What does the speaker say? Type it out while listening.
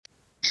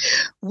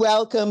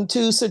Welcome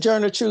to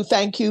Sojourner Truth.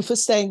 Thank you for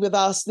staying with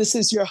us. This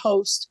is your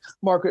host,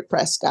 Margaret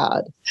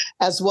Prescott.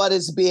 As what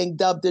is being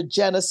dubbed a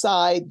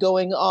genocide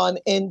going on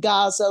in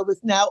Gaza, with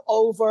now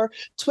over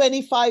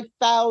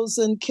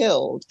 25,000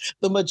 killed,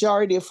 the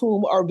majority of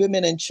whom are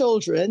women and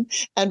children,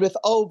 and with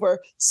over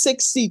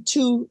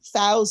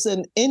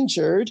 62,000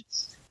 injured,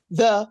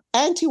 the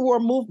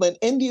anti-war movement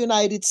in the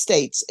United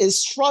States is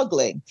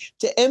struggling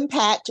to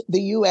impact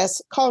the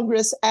U.S.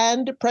 Congress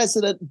and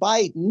President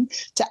Biden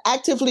to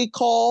actively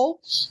call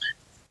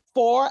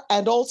for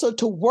and also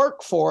to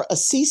work for a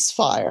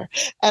ceasefire,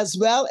 as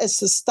well as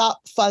to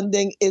stop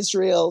funding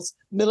Israel's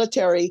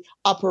military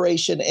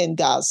operation in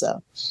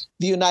Gaza.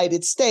 The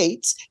United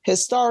States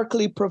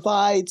historically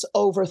provides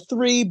over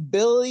 $3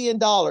 billion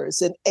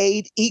in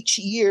aid each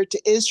year to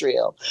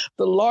Israel,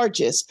 the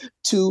largest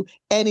to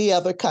any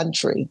other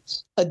country.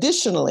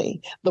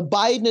 Additionally, the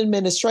Biden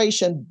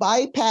administration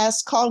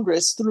bypassed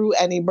Congress through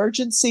an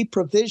emergency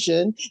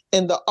provision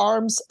in the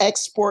Arms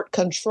Export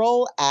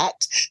Control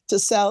Act to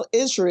sell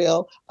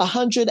Israel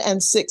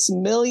 $106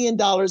 million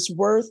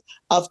worth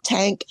of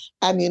tank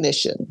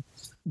ammunition.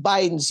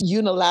 Biden's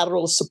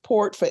unilateral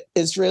support for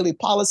Israeli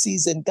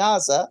policies in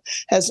Gaza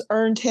has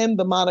earned him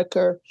the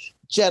moniker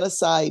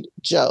Genocide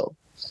Joe.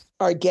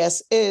 Our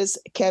guest is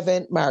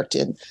Kevin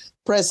Martin,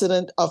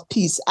 president of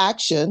Peace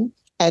Action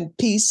and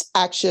Peace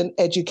Action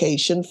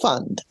Education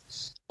Fund.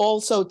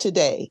 Also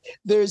today,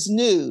 there's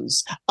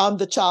news on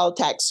the child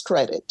tax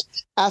credit.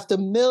 After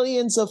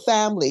millions of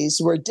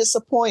families were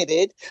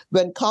disappointed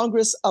when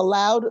Congress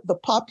allowed the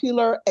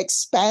popular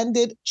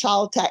expanded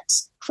child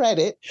tax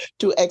credit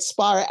to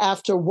expire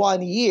after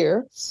 1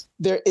 year,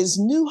 there is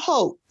new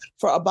hope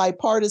for a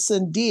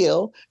bipartisan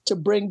deal to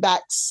bring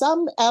back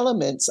some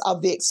elements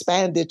of the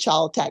expanded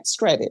child tax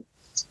credit.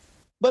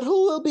 But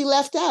who will be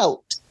left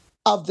out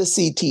of the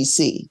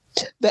CTC?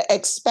 The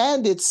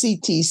expanded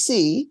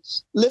CTC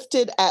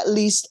lifted at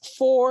least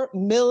 4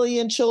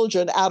 million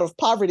children out of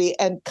poverty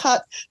and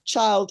cut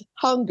child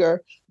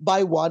hunger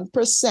by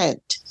 1%.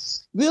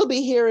 We'll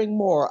be hearing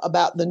more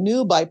about the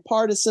new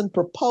bipartisan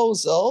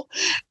proposal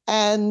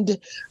and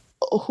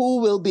who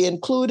will be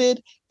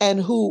included and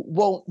who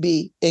won't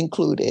be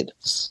included.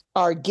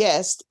 Our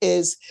guest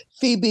is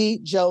Phoebe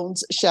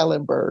Jones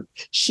Schellenberg.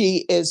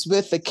 She is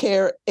with the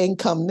Care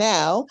Income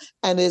Now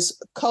and is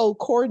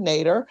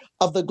co-coordinator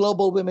of the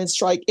Global Women's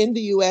Strike in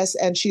the U.S.,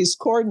 and she's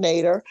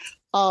coordinator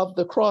of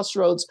the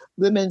Crossroads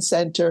Women's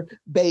Center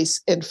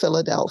based in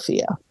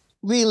Philadelphia.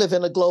 We live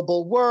in a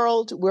global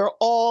world. We're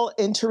all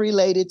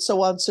interrelated.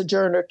 So on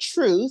Sojourner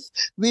Truth,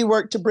 we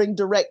work to bring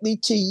directly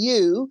to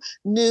you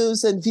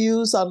news and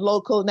views on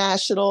local,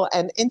 national,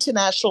 and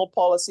international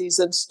policies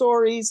and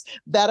stories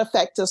that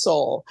affect us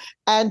all.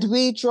 And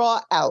we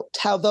draw out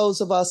how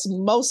those of us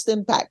most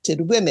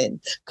impacted,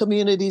 women,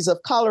 communities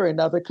of color,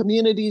 and other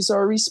communities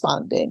are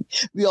responding.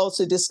 We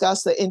also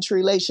discuss the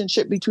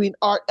interrelationship between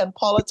art and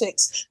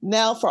politics.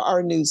 Now for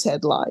our news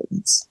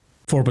headlines.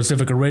 For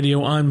Pacifica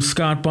Radio, I'm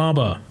Scott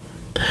Baba.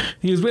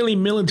 The Israeli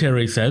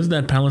military says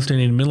that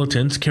Palestinian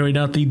militants carried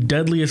out the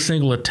deadliest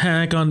single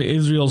attack on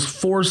Israel's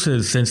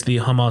forces since the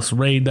Hamas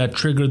raid that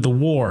triggered the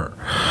war.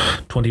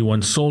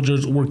 21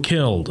 soldiers were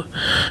killed.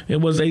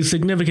 It was a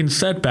significant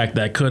setback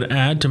that could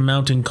add to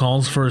mounting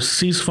calls for a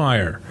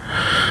ceasefire.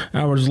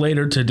 Hours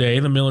later today,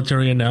 the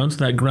military announced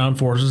that ground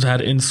forces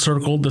had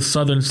encircled the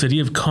southern city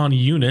of Khan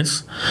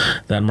Yunis.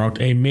 That marked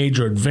a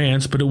major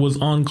advance, but it was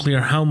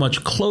unclear how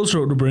much closer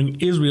it would bring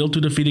Israel to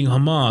defeating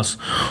Hamas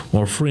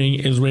or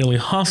freeing Israeli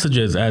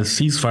hostages as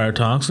ceasefire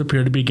talks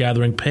appear to be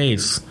gathering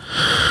pace.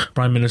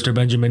 Prime Minister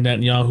Benjamin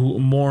Netanyahu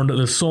mourned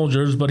the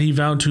soldiers, but he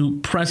vowed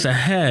to press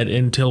ahead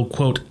until,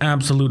 quote,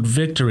 absolute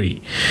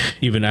victory,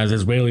 even as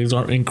Israelis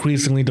are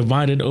increasingly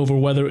divided over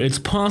whether it's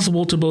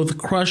possible to both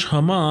crush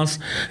Hamas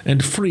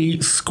and free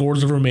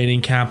scores of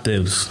remaining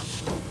captives.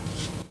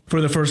 For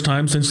the first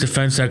time since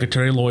Defense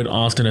Secretary Lloyd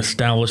Austin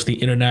established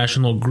the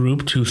international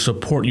group to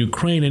support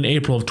Ukraine in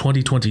April of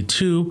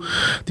 2022,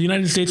 the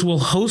United States will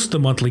host the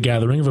monthly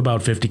gathering of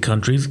about 50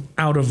 countries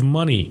out of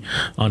money,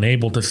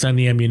 unable to send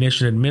the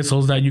ammunition and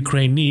missiles that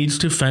Ukraine needs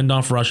to fend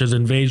off Russia's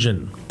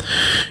invasion.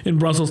 In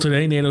Brussels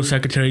today, NATO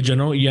Secretary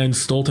General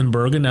Jens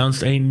Stoltenberg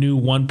announced a new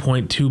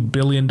 $1.2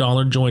 billion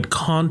joint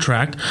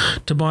contract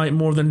to buy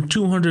more than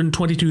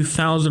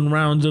 222,000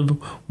 rounds of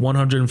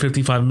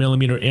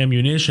 155mm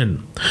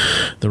ammunition.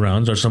 The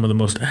rounds are some of the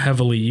most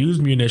heavily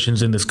used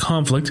munitions in this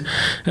conflict,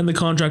 and the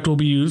contract will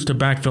be used to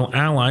backfill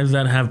allies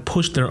that have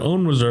pushed their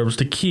own reserves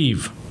to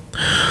Kyiv.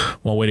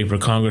 While waiting for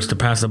Congress to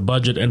pass a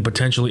budget and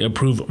potentially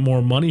approve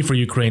more money for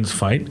Ukraine's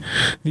fight,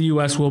 the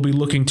U.S. will be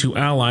looking to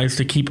allies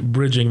to keep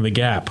bridging the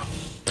gap.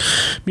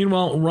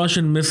 Meanwhile,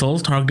 Russian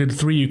missiles targeted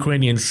 3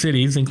 Ukrainian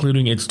cities,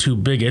 including its 2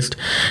 biggest,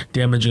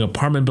 damaging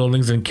apartment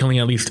buildings and killing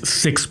at least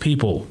 6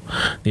 people.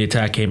 The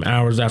attack came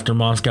hours after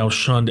Moscow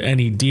shunned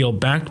any deal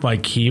backed by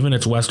Kyiv and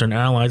its Western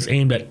allies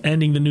aimed at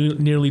ending the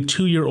nearly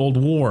 2-year-old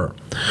war.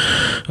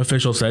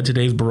 Officials said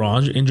today's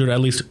barrage injured at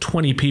least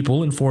 20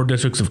 people in 4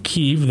 districts of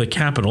Kyiv, the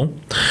capital.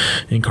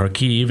 In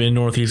Kharkiv, in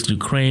northeast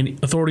Ukraine,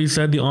 authorities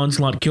said the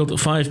onslaught killed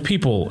 5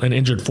 people and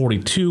injured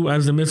 42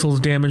 as the missiles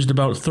damaged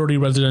about 30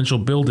 residential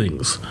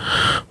buildings.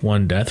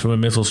 1 death from a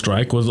missile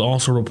strike was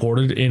also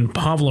reported in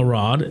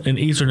Pavlograd, an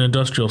eastern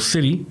industrial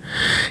city.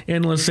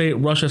 Analysts say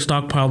Russia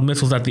stockpiled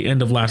missiles at the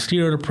end of last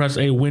year to press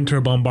a winter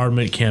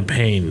bombardment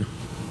campaign.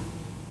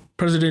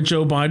 President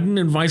Joe Biden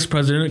and Vice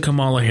President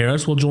Kamala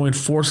Harris will join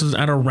forces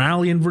at a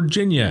rally in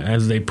Virginia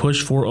as they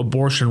push for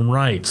abortion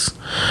rights.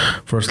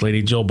 First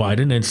Lady Jill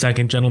Biden and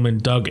Second Gentleman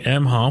Doug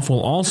Emhoff will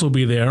also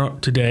be there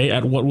today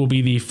at what will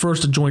be the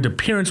first joint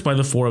appearance by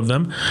the 4 of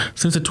them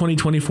since the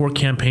 2024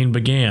 campaign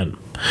began.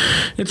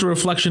 It's a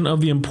reflection of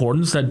the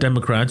importance that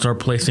Democrats are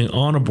placing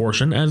on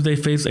abortion as they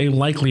face a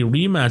likely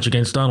rematch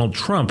against Donald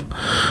Trump,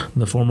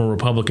 the former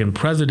Republican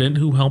president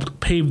who helped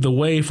pave the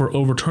way for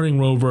overturning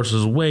Roe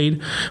v. Wade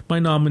by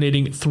nominating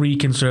 3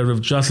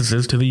 conservative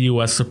justices to the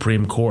U.S.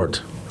 Supreme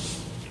Court.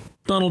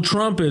 Donald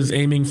Trump is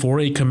aiming for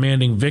a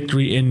commanding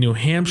victory in New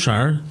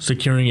Hampshire,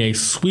 securing a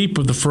sweep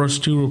of the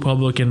first 2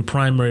 Republican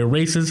primary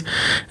races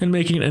and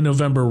making a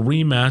November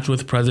rematch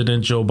with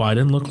President Joe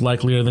Biden look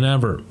likelier than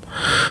ever.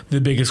 The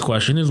biggest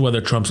question is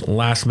whether Trump's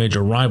last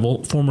major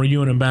rival, former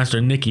UN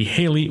Ambassador Nikki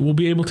Haley, will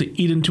be able to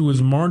eat into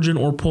his margin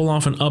or pull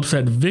off an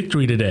upset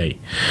victory today.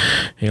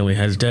 Haley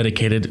has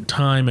dedicated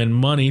time and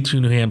money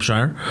to New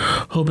Hampshire,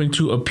 hoping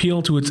to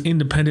appeal to its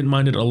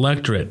independent-minded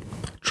electorate.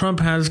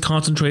 Trump has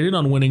concentrated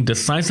on winning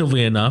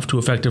decisively enough to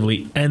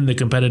effectively end the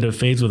competitive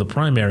phase of the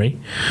primary.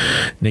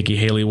 Nikki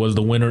Haley was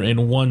the winner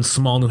in 1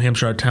 small New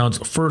Hampshire town's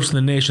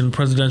first-in-the-nation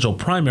presidential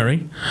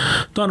primary.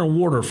 Donna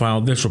Warder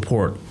filed this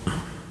report.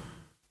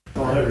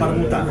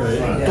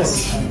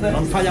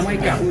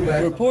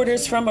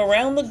 Reporters from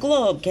around the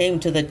globe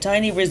came to the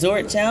tiny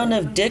resort town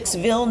of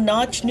Dixville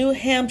Notch, New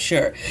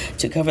Hampshire,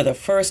 to cover the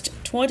first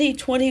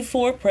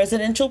 2024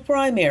 presidential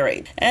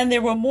primary, and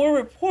there were more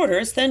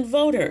reporters than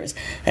voters.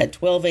 At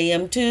 12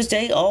 a.m.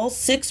 Tuesday, all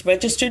 6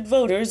 registered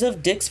voters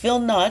of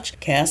Dixville Notch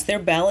cast their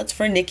ballots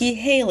for Nikki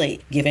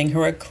Haley, giving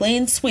her a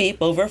clean sweep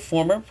over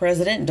former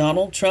President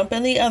Donald Trump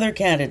and the other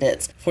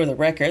candidates. For the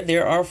record,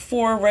 there are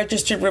 4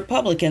 registered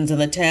Republicans in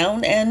the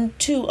town and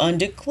 2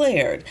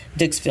 undeclared.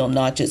 Dixville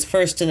Notch's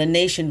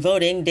first-in-the-nation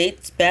voting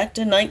dates back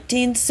to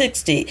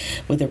 1960,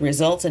 with the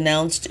results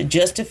announced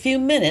just a few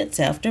minutes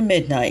after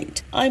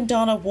midnight. I'm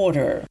Donna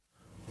Warder.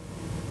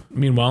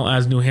 Meanwhile,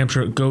 as New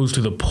Hampshire goes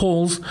to the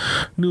polls,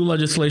 new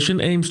legislation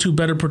aims to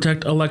better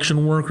protect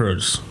election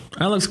workers.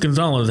 Alex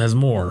Gonzalez has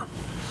more.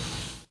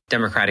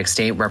 Democratic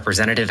State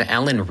Representative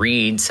Ellen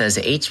Reed says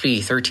HB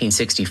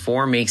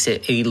 1364 makes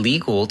it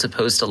illegal to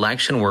post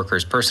election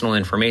workers' personal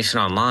information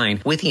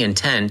online with the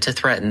intent to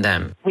threaten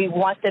them. We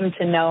want them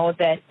to know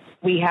that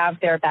we have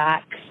their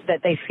backs,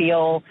 that they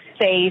feel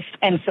safe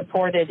and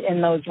supported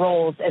in those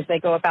roles as they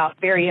go about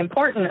very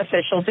important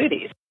official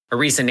duties. A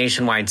recent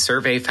nationwide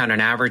survey found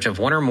an average of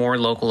 1 or more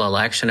local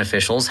election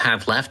officials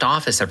have left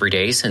office every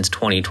day since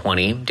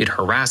 2020 due to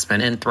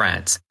harassment and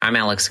threats. I'm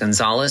Alex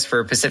Gonzalez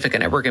for Pacifica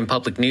Network and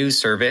Public News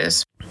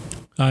Service.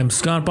 I'm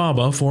Scott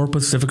Baba for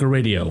Pacifica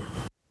Radio.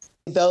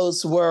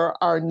 Those were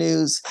our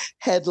news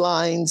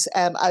headlines,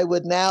 and I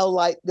would now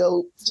like to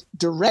go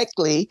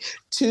directly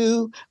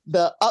to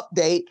the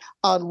update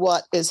on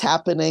what is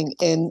happening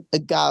in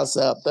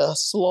Gaza. The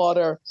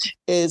slaughter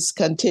is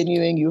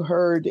continuing. You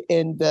heard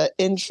in the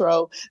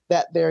intro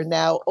that there are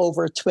now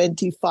over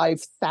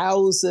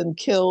 25,000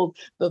 killed,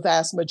 the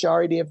vast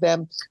majority of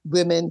them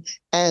women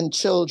and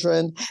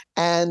children.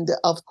 And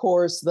of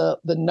course, the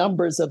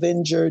numbers of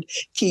injured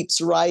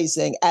keeps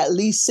rising, at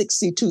least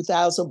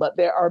 62,000, but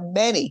there are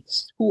many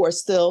who are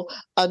still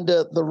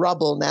under the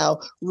rubble now.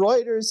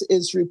 Reuters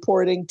is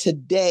reporting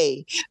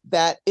today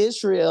that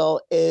Israel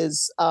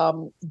is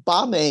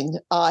bombing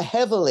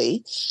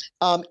heavily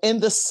in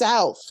the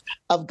south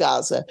of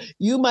Gaza.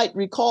 You might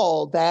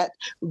recall that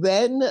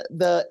when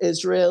the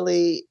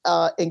Israeli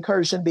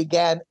incursion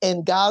began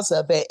in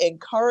Gaza, they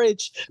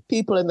encouraged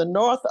people in the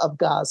north of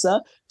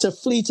Gaza to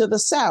flee to the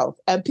south,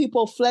 and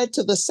people fled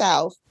to the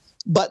south.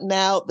 But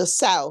now the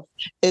South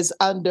is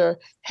under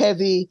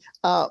heavy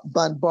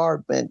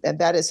bombardment, and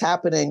that is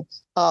happening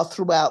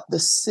throughout the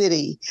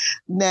city.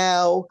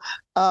 Now,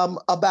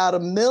 about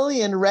 1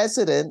 million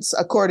residents,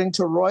 according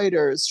to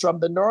Reuters, from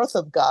the north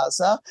of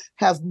Gaza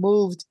have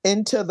moved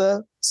into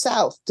the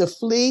south to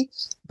flee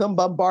the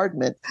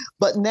bombardment.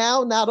 But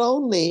now not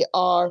only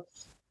are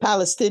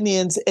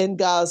Palestinians in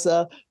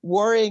Gaza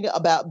worrying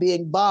about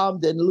being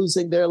bombed and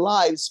losing their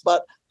lives,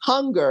 but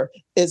hunger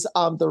is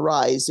on the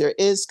rise. There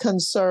is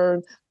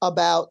concern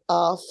about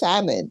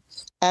famine.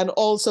 And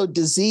also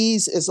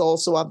disease is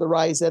also on the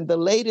rise. And the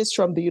latest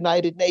from the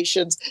United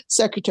Nations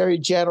Secretary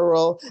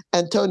General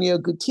Antonio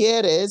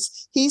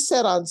Guterres, he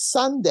said on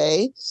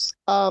Sunday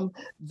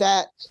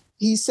that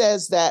he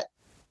says that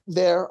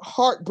there are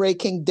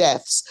heartbreaking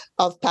deaths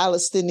of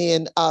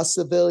Palestinian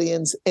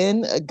civilians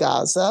in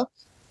Gaza.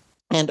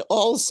 And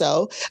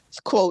also,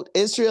 quote,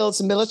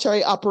 Israel's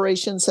military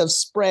operations have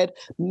spread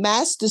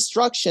mass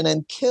destruction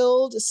and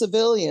killed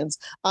civilians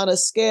on a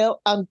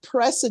scale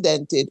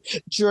unprecedented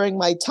during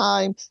my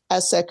time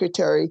as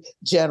Secretary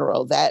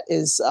General. That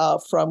is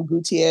from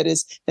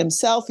Gutierrez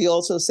himself. He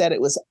also said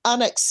it was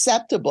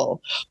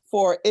unacceptable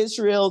for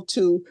Israel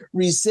to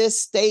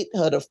resist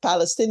statehood of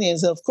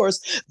Palestinians. And of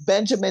course,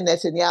 Benjamin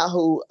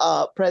Netanyahu,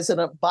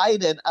 President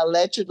Biden,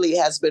 allegedly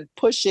has been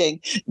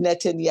pushing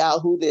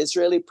Netanyahu, the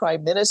Israeli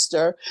prime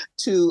minister,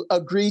 to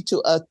agree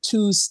to a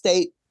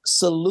two-state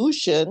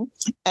solution.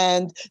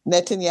 And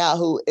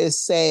Netanyahu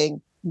is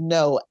saying,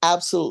 no,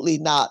 absolutely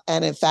not.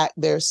 And in fact,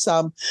 there's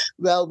some,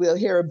 well, we'll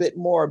hear a bit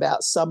more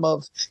about some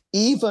of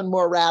even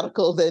more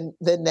radical than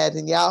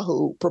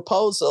Netanyahu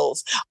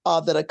proposals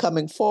that are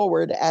coming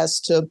forward as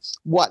to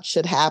what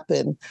should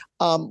happen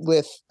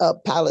with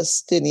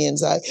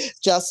Palestinians.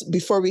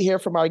 Before we hear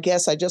from our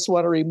guests, I just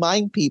want to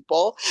remind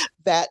people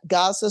that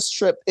Gaza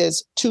Strip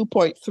is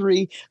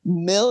 2.3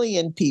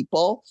 million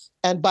people.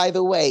 And by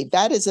the way,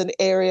 that is an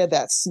area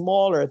that's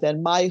smaller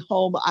than my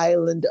home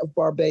island of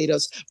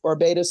Barbados.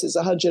 Barbados is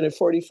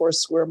 144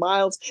 square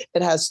miles.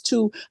 It has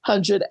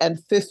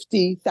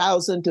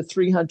 250,000 to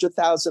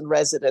 300,000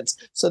 residents.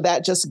 So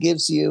that just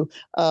gives you,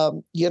 a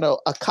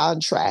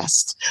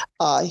contrast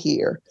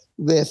here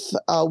with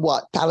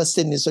what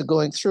Palestinians are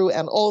going through.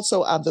 And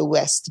also on the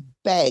West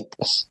Bank,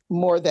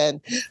 more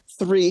than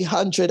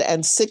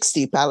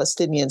 360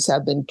 Palestinians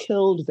have been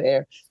killed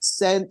there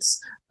since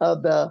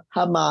the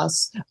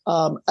Hamas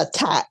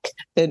attack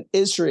in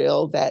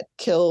Israel that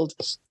killed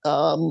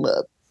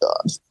over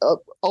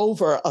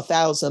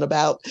 1,000,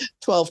 about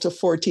 12 to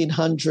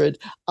 1,400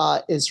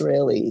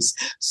 Israelis.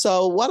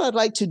 So what I'd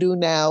like to do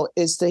now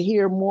is to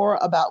hear more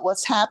about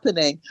what's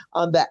happening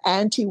on the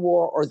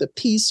anti-war or the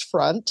peace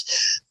front.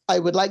 I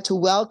would like to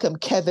welcome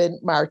Kevin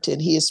Martin.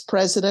 He is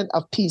president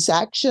of Peace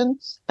Action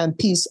and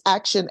Peace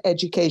Action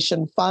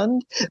Education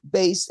Fund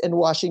based in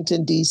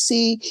Washington,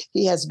 D.C.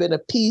 He has been a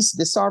peace,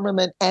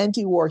 disarmament,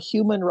 anti-war,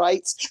 human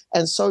rights,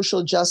 and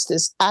social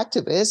justice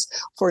activist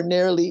for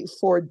nearly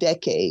 4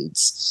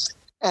 decades.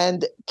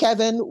 And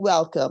Kevin,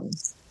 welcome.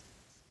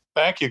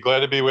 Thank you.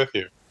 Glad to be with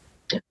you.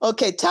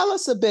 Okay, tell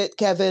us a bit,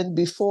 Kevin,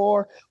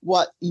 before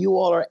what you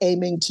all are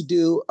aiming to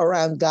do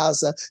around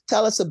Gaza.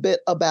 Tell us a bit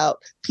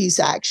about Peace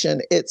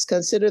Action. It's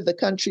considered the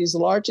country's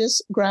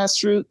largest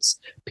grassroots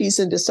peace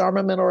and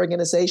disarmament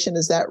organization.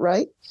 Is that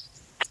right?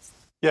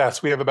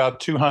 Yes, we have about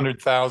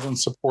 200,000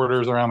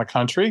 supporters around the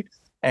country,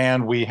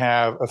 and we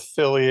have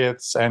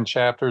affiliates and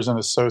chapters and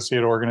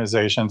associate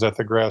organizations at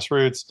the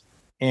grassroots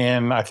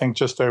in, I think,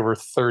 just over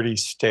 30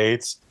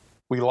 states.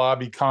 We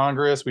lobby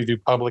Congress. We do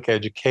public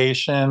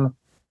education.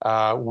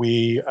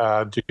 We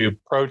do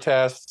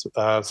protests,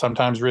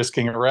 sometimes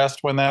risking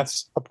arrest when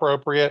that's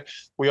appropriate.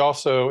 We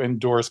also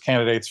endorse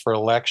candidates for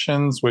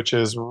elections, which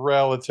is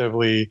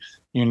relatively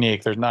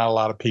unique. There's not a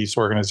lot of peace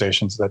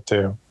organizations that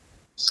do.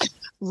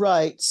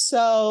 Right.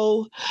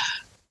 So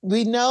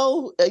we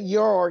know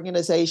your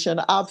organization.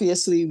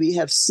 Obviously, we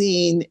have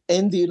seen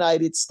in the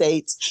United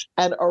States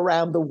and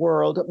around the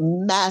world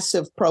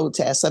massive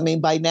protests. I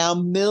mean, by now,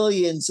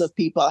 millions of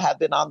people have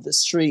been on the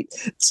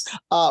streets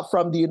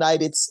from the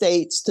United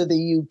States to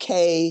the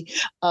UK,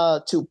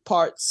 to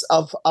parts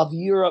of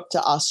Europe,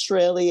 to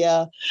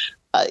Australia.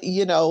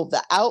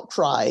 The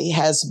outcry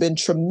has been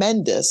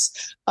tremendous.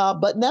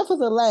 But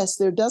nevertheless,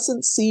 there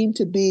doesn't seem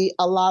to be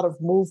a lot of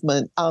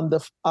movement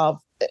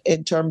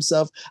in terms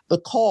of the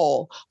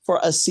call for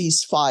a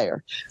ceasefire.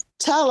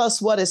 Tell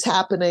us what is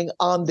happening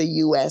on the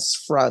U.S.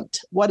 front.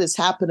 What is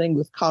happening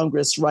with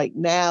Congress right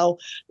now?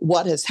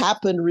 What has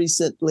happened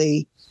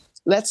recently?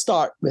 Let's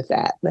start with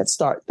that. Let's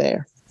start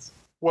there.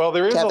 Well,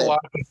 there is Kevin. a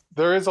lot.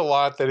 There is a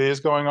lot that is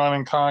going on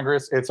in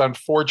Congress. It's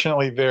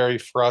unfortunately very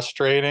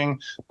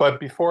frustrating. But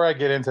before I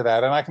get into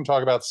that, and I can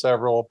talk about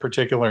several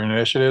particular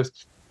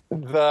initiatives,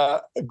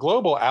 the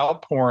global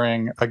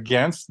outpouring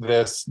against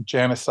this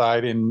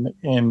genocide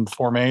in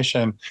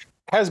formation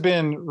has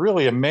been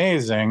really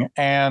amazing.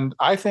 And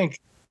I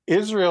think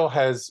Israel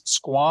has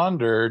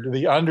squandered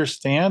the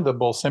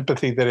understandable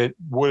sympathy that it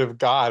would have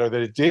got, or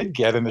that it did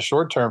get in the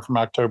short term from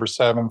October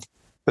 7th,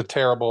 the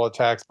terrible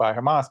attacks by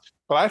Hamas.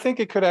 But I think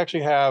it could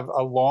actually have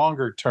a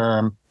longer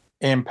term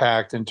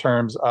impact in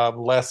terms of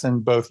lessen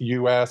both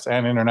U.S.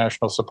 and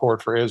international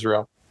support for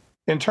Israel.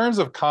 In terms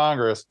of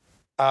Congress,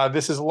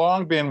 this has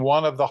long been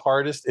one of the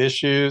hardest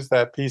issues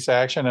that Peace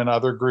Action and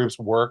other groups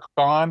work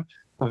on.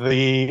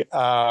 The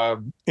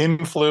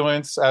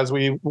influence, as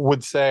we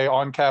would say,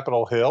 on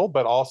Capitol Hill,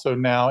 but also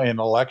now in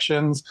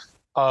elections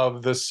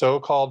of the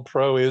so-called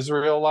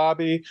pro-Israel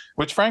lobby,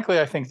 which frankly,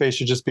 I think they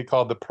should just be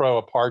called the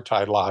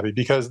pro-apartheid lobby,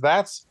 because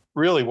that's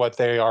really what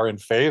they are in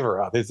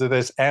favor of, is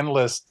this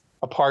endless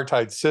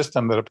apartheid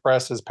system that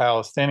oppresses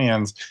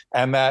Palestinians,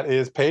 and that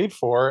is paid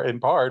for in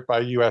part by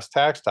U.S.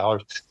 tax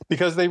dollars,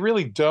 because they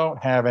really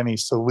don't have any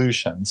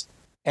solutions.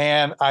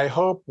 And I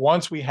hope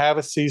once we have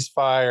a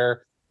ceasefire,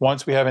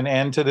 once we have an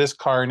end to this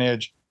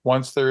carnage,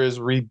 once there is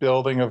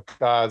rebuilding of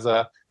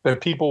Gaza,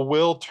 that people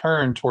will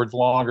turn towards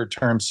longer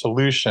term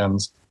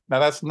solutions. Now,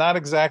 that's not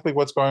exactly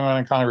what's going on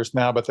in Congress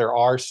now, but there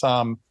are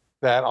some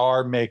that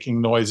are making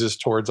noises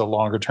towards a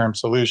longer term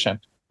solution.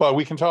 But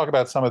we can talk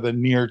about some of the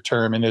near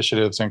term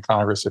initiatives in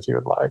Congress if you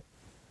would like.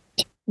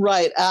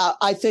 Right.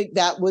 I think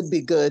that would be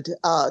good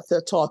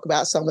to talk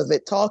about some of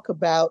it. Talk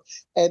about,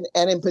 and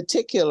in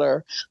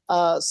particular,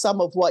 some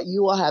of what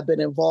you all have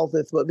been involved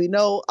with. But we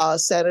know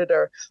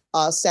Senator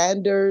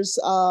Sanders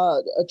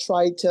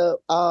tried to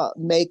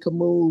make a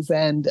move,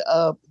 and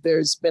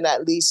there's been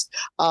at least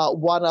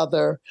one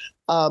other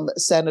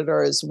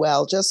senator as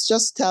well.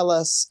 Just tell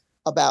us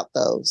about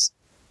those.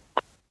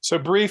 So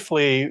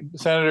briefly,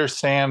 Senator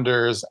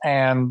Sanders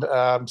and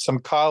some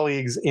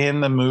colleagues in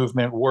the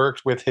movement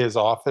worked with his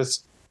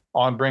office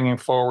on bringing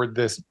forward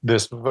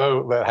this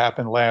vote that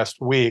happened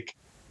last week.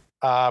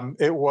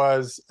 It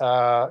was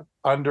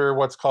under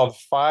what's called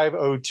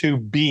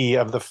 502B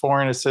of the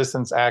Foreign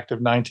Assistance Act of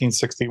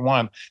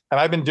 1961. And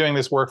I've been doing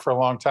this work for a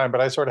long time,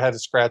 but I sort of had to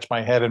scratch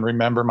my head and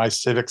remember my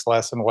civics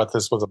lesson, what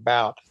this was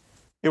about.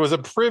 It was a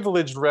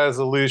privileged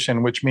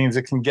resolution, which means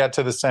it can get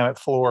to the Senate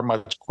floor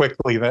much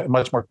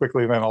more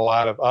quickly than a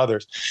lot of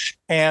others.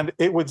 And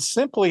it would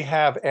simply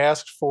have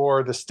asked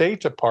for the State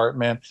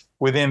Department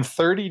within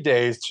 30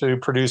 days to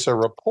produce a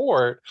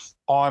report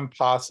on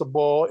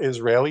possible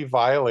Israeli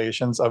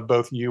violations of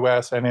both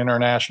U.S. and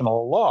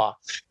international law.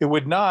 It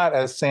would not,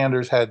 as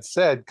Sanders had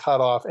said, cut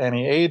off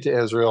any aid to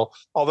Israel,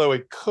 although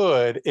it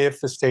could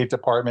if the State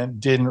Department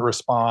didn't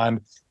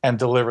respond and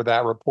deliver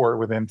that report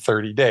within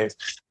 30 days.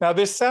 Now,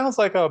 this sounds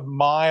like a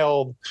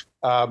mild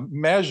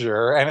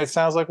measure, and it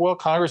sounds like, well,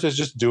 Congress is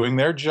just doing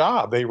their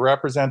job. They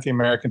represent the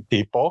American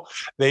people.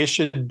 They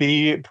should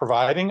be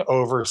providing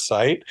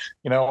oversight.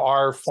 You know,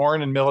 our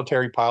foreign and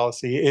military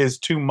policy is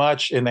too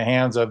much in the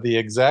hands of the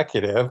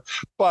executive,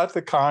 but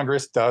the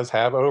Congress does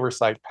have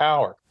oversight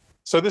power.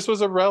 So this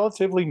was a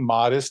relatively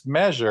modest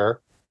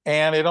measure,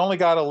 and it only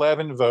got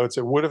 11 votes.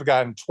 It would have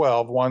gotten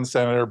 12. One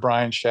Senator,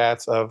 Brian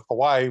Schatz of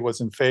Hawaii,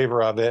 was in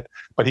favor of it,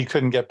 but he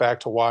couldn't get back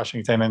to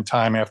Washington in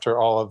time after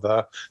all of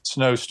the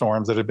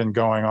snowstorms that had been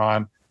going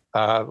on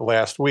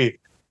last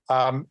week.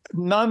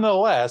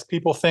 Nonetheless,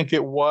 people think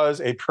it was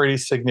a pretty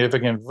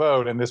significant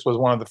vote, and this was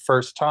one of the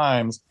first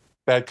times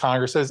that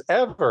Congress has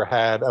ever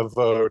had a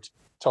vote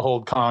to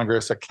hold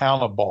Congress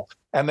accountable.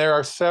 And there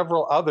are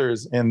several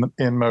others in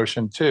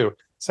motion, too.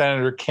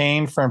 Senator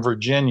Kaine from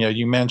Virginia,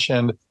 you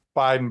mentioned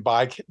Biden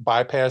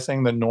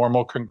bypassing the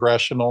normal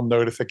congressional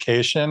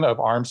notification of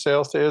arms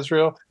sales to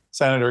Israel.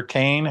 Senator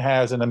Kaine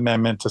has an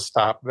amendment to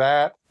stop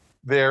that.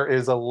 There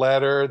is a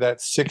letter that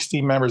 60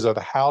 members of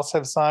the House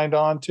have signed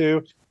on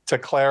to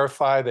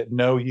clarify that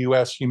no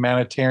U.S.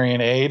 humanitarian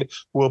aid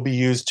will be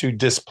used to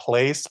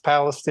displace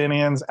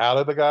Palestinians out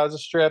of the Gaza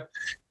Strip.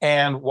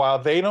 And while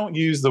they don't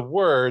use the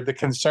word, the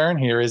concern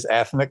here is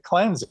ethnic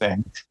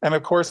cleansing. And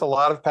of course, a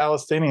lot of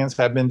Palestinians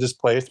have been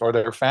displaced, or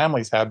their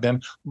families have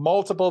been,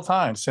 multiple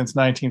times since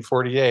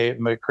 1948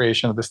 and the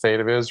creation of the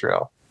State of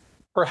Israel.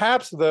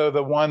 Perhaps, though,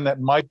 the one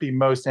that might be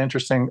most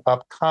interesting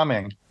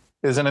upcoming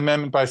is an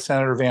amendment by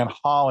Senator Van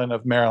Hollen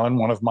of Maryland,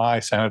 one of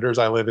my senators.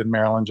 I live in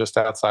Maryland, just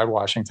outside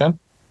Washington.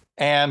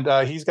 And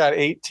he's got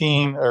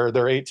 18, or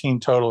there are 18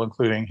 total,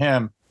 including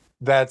him,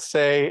 that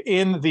say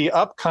in the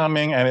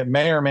upcoming, and it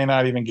may or may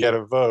not even get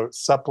a vote,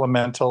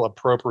 supplemental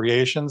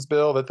appropriations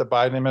bill that the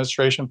Biden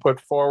administration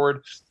put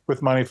forward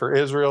with money for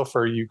Israel,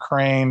 for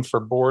Ukraine, for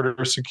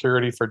border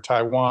security, for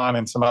Taiwan,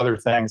 and some other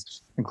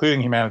things,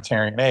 including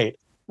humanitarian aid,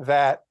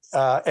 that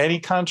any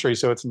country,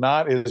 so it's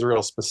not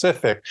Israel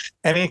specific,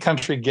 any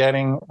country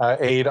getting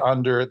aid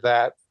under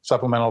that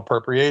supplemental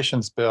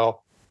appropriations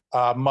bill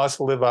must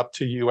live up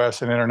to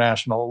U.S. and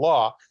international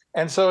law.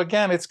 And so,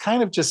 again, it's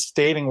kind of just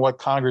stating what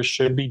Congress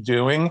should be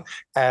doing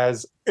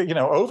as, you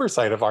know,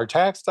 oversight of our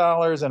tax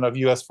dollars and of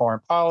U.S. foreign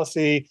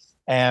policy,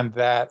 and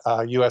that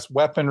U.S.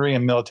 weaponry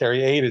and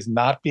military aid is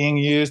not being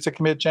used to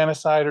commit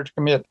genocide or to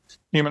commit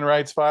human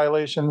rights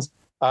violations.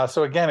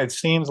 So, again, it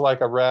seems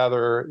like a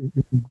rather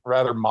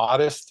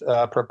modest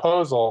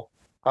proposal,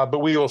 but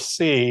we will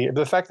see.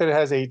 The fact that it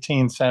has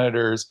 18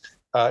 senators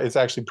is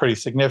actually pretty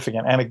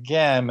significant. And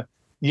again,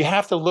 you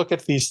have to look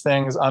at these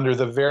things under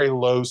the very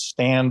low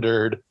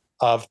standard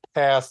of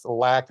past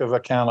lack of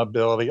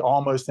accountability,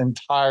 almost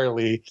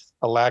entirely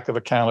a lack of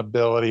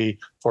accountability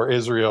for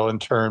Israel in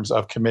terms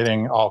of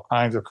committing all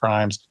kinds of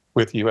crimes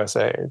with U.S.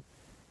 aid.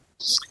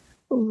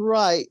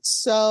 Right.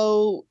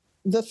 So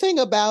the thing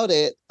about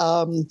it,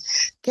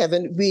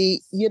 Kevin,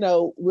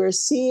 we're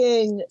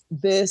seeing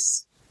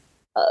this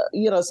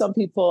some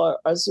people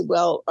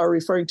are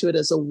referring to it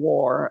as a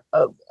war,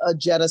 a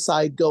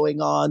genocide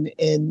going on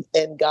in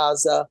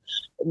Gaza.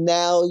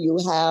 Now you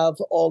have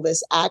all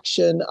this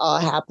action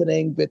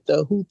happening with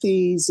the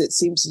Houthis. It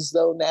seems as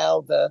though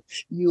now the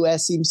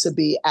U.S. seems to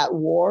be at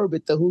war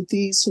with the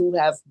Houthis, who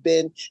have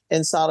been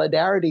in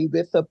solidarity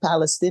with the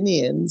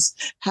Palestinians,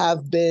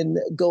 have been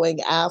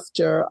going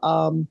after,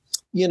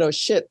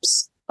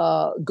 ships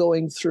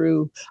going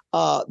through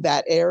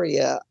that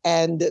area.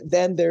 And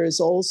then there is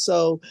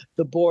also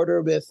the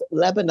border with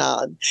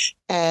Lebanon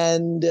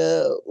and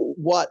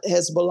what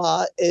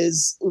Hezbollah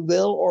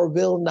will or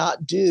will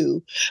not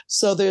do.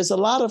 So there's a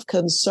lot of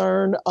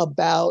concern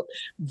about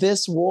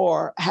this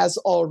war has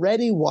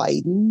already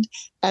widened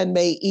and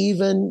may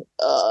even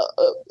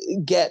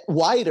get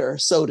wider,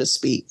 so to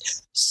speak.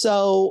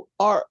 So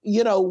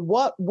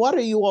what are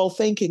you all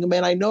thinking? I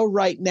mean, I know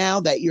right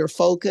now that you're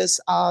focused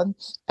on,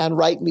 and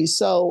rightly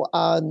so,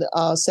 on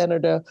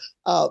Senator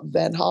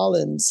Van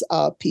Hollen's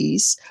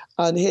piece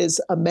on his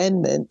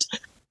amendment.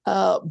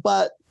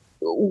 But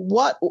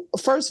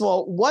first of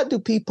all, what do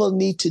people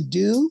need to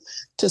do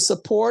to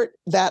support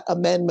that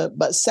amendment?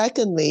 But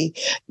secondly,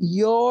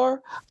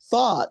 your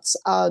thoughts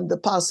on the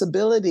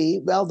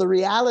possibility, the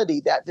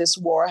reality that this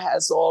war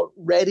has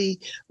already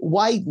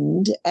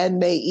widened and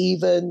may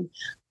even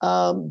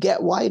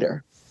get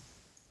wider.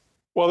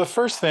 Well, the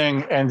first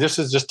thing, and this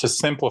is just to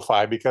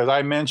simplify, because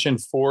I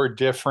mentioned 4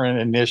 different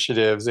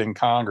initiatives in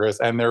Congress,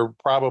 and there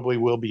probably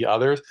will be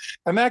others,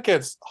 and that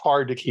gets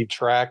hard to keep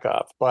track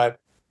of. But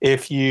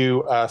if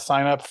you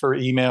sign up for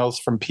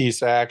emails from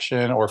Peace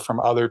Action or from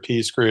other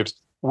peace groups,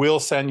 we'll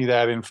send you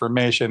that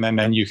information, and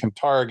then you can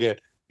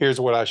target, here's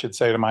what I should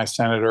say to my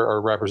senator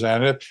or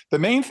representative. The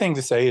main thing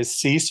to say is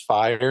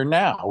ceasefire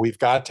now. We've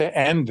got to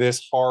end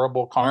this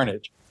horrible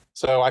carnage.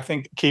 So I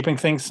think keeping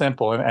things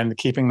simple and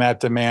keeping that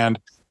demand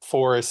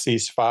for a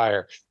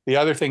ceasefire. The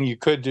other thing you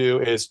could do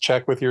is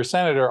check with your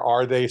senator.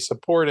 Are they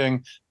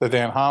supporting the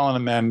Van Hollen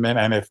amendment?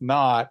 And if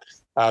not,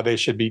 they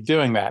should be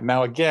doing that.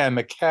 Now, again,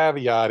 the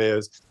caveat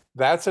is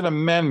that's an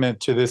amendment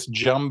to this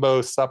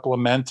jumbo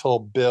supplemental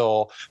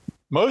bill,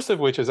 most of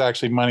which is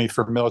actually money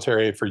for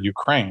military aid for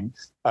Ukraine.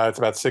 It's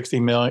about 60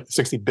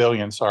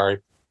 billion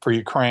for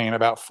Ukraine,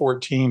 about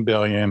 14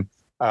 billion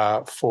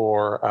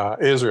for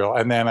Israel.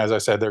 And then, as I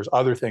said, there's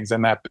other things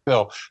in that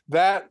bill.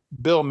 That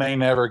bill may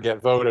never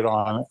get voted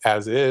on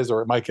as is,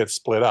 or it might get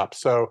split up.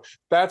 So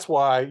that's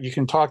why you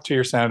can talk to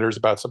your senators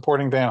about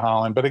supporting Van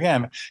Hollen. But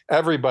again,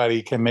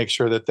 everybody can make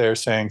sure that they're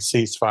saying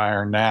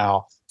ceasefire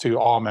now to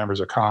all members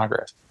of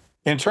Congress.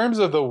 In terms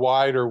of the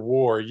wider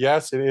war,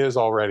 yes, it is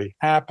already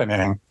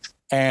happening.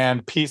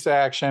 And Peace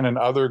Action and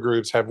other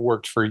groups have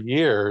worked for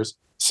years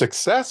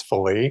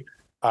successfully,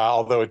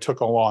 although it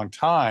took a long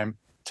time,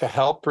 to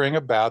help bring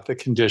about the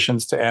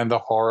conditions to end the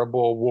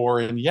horrible war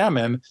in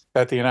Yemen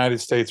that the United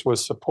States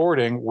was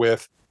supporting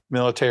with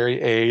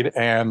military aid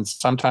and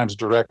sometimes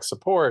direct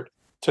support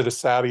to the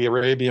Saudi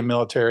Arabian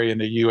military and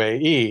the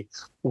UAE.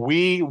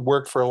 We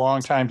worked for a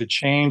long time to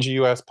change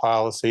U.S.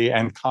 policy,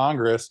 and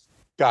Congress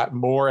got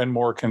more and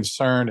more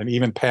concerned and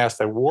even passed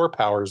a war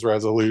powers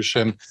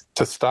resolution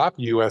to stop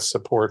U.S.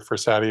 support for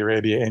Saudi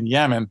Arabia and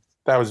Yemen.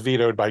 That was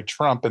vetoed by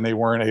Trump, and they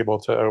weren't able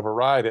to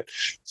override it.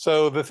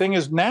 So the thing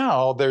is,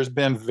 now there's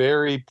been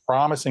very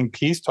promising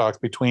peace talks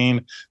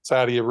between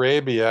Saudi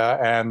Arabia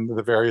and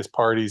the various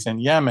parties in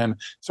Yemen.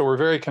 So we're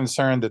very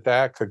concerned that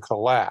that could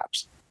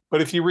collapse.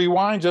 But if you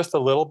rewind just a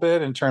little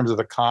bit in terms of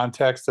the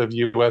context of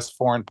U.S.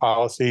 foreign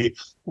policy,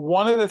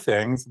 one of the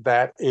things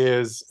that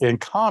is in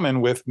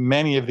common with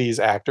many of these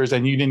actors,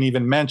 and you didn't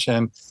even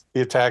mention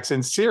the attacks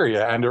in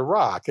Syria and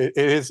Iraq,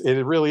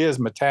 it really is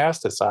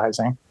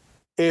metastasizing,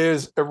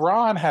 is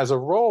Iran has a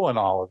role in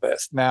all of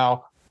this.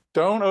 Now,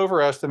 don't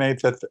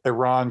overestimate that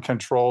Iran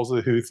controls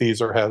the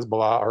Houthis or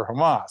Hezbollah or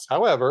Hamas.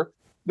 However,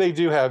 they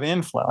do have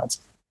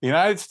influence. The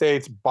United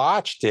States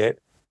botched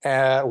it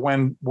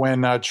when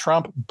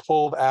Trump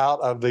pulled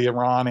out of the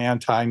Iran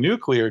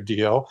anti-nuclear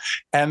deal,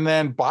 and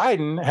then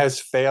Biden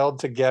has failed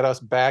to get us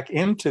back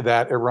into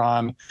that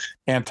Iran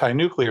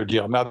anti-nuclear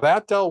deal. Now,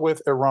 that dealt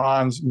with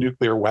Iran's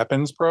nuclear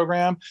weapons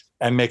program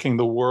and making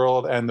the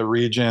world and the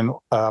region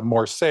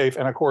more safe.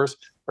 And of course,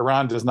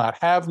 Iran does not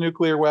have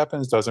nuclear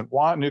weapons, doesn't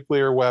want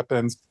nuclear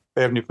weapons.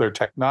 They have nuclear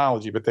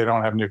technology, but they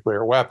don't have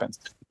nuclear weapons.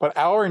 But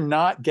our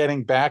not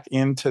getting back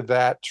into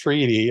that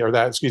treaty, or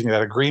that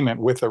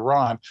agreement with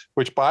Iran,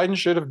 which Biden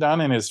should have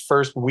done in his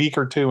first week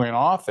or two in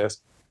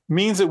office,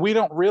 means that we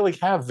don't really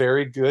have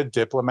very good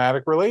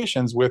diplomatic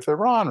relations with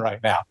Iran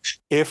right now.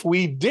 If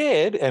we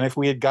did, and if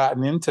we had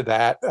gotten into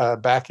that,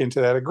 back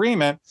into that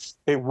agreement,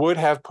 it would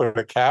have put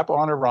a cap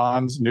on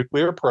Iran's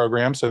nuclear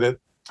program so that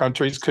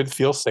countries could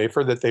feel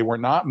safer that they were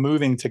not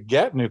moving to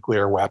get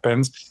nuclear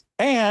weapons.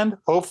 And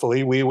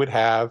hopefully we would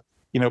have,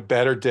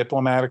 better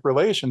diplomatic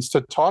relations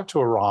to talk to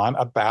Iran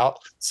about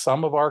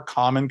some of our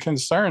common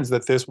concerns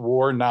that this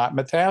war not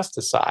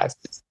metastasize.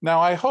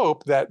 Now, I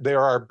hope that there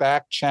are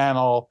back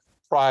channel,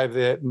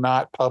 private,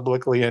 not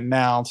publicly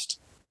announced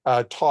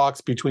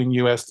talks between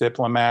U.S.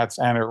 diplomats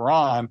and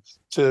Iran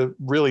to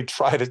really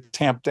try to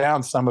tamp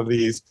down some of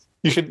these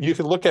you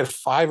could look at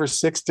 5 or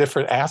 6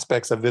 different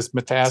aspects of this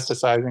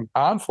metastasizing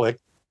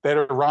conflict that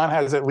Iran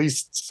has at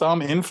least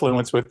some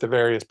influence with the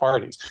various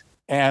parties.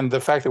 And the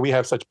fact that we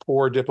have such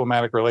poor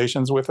diplomatic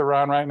relations with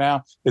Iran right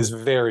now is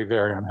very,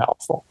 very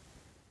unhelpful.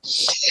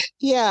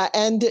 Yeah.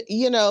 And,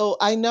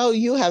 I know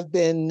you have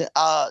been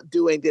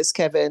doing this,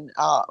 Kevin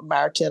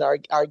Martin.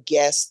 Our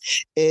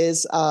guest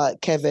is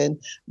Kevin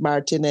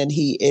Martin, and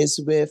he is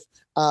with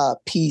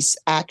Peace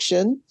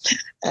Action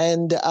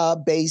and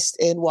based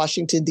in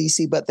Washington,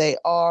 D.C., but they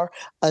are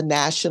a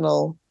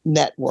national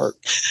network.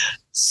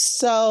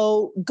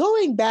 So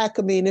going back,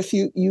 I mean, if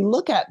you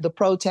look at the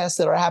protests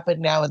that are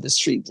happening now in the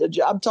streets,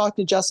 I'm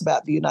talking just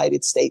about the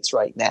United States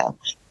right now,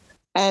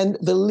 and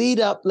the lead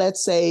up,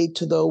 let's say,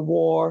 to the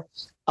war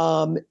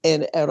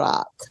in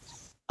Iraq.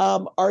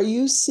 Are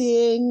you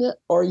seeing,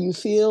 or you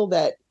feel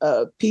that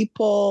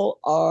people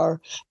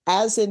are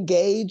as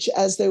engaged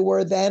as they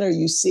were then? Are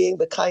you seeing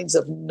the kinds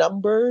of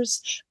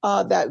numbers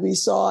that we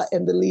saw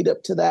in the lead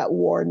up to that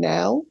war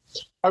now?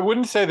 I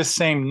wouldn't say the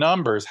same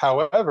numbers.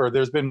 However,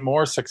 there's been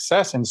more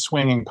success in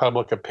swinging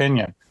public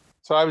opinion.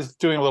 So I was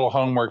doing a little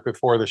homework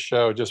before the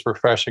show, just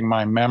refreshing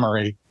my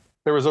memory.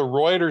 There was a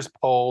Reuters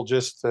poll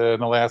just in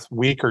the last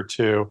week or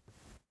two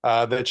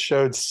that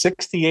showed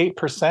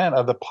 68%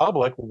 of the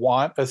public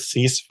want a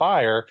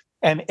ceasefire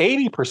and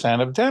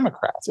 80% of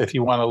Democrats, if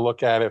you want to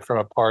look at it from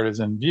a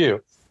partisan view.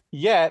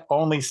 Yet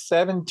only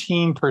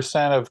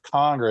 17% of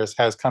Congress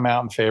has come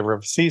out in favor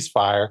of a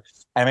ceasefire.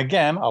 And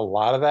again, a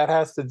lot of that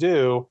has to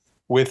do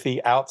with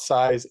the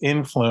outsized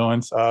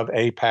influence of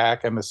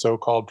AIPAC and the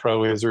so-called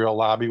pro-Israel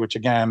lobby, which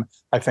again,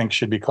 I think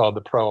should be called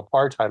the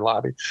pro-apartheid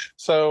lobby.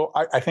 So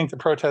I think the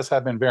protests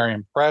have been very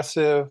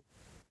impressive.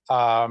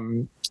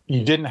 You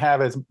didn't have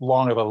as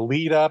long of a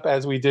lead up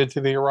as we did to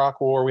the Iraq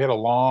war. We had a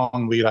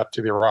long lead up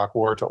to the Iraq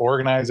war to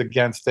organize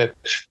against it.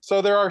 So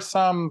there are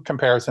some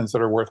comparisons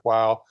that are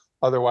worthwhile.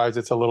 Otherwise,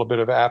 it's a little bit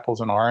of apples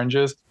and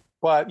oranges.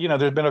 But,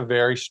 there's been a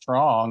very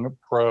strong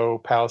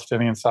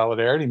pro-Palestinian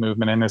solidarity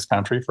movement in this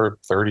country for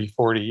 30,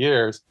 40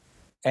 years.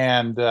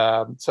 And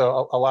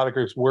so a lot of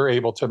groups were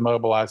able to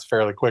mobilize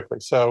fairly quickly.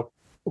 So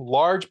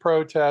large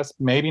protests,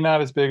 maybe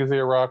not as big as the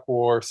Iraq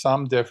war,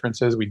 some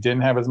differences. We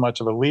didn't have as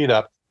much of a lead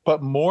up,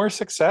 but more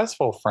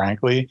successful,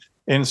 frankly,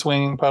 in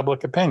swinging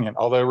public opinion.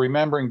 Although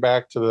remembering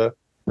back to the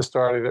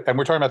start of it, and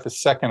we're talking about the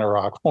second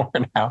Iraq war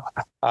now,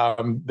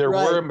 there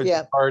were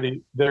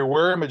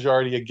a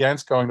majority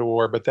against going to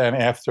war, but then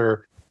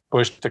after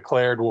Bush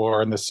declared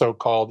war and the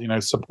so-called,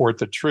 support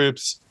the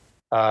troops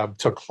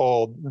took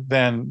hold,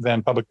 then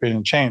public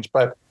opinion changed.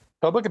 But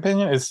public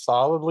opinion is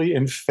solidly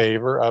in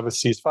favor of a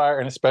ceasefire,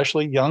 and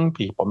especially young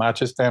people, not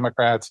just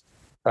Democrats,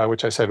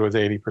 which I said was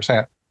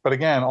 80%. But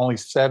again, only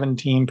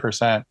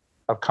 17%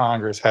 of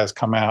Congress has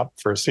come out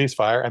for a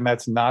ceasefire, and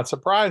that's not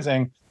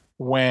surprising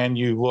when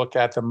you look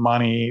at the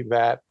money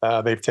that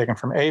they've taken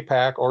from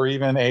AIPAC, or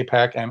even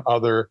AIPAC and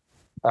other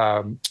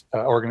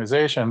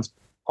organizations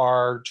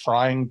are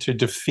trying to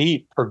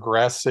defeat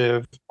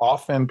progressive,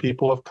 often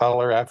people of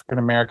color,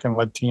 African-American,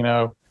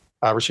 Latino.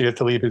 Rashida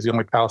Tlaib is the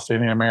only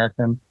Palestinian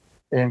American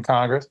in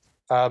Congress.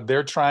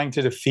 They're trying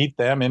to defeat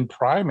them in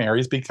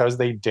primaries because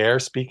they dare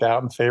speak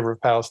out in favor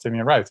of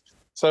Palestinian rights.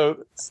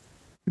 So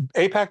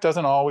AIPAC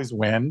doesn't always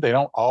win. They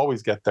don't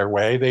always get their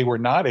way. They were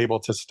not able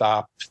to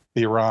stop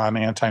the Iran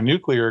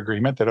anti-nuclear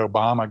agreement that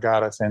Obama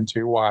got us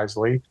into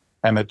wisely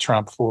and that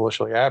Trump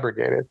foolishly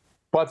abrogated.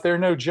 But they're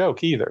no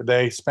joke either.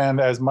 They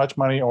spend as much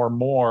money or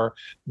more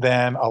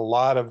than a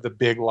lot of the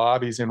big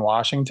lobbies in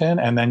Washington.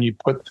 And then you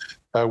put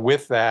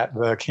with that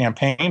the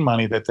campaign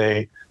money that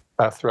they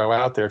throw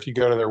out there. If you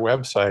go to their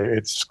website,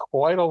 it's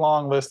quite a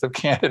long list of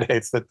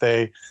candidates that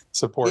they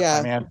support.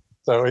 Yeah.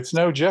 So it's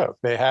no joke.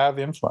 They have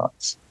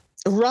influence.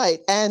 Right.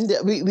 And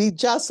we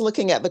just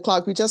looking at the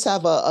clock, we just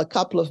have a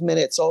couple of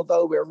minutes,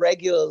 although we're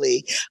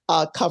regularly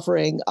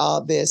covering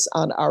this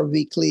on our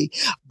weekly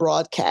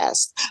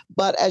broadcast.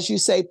 But as you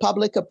say,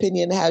 public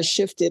opinion has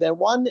shifted. And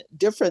one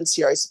difference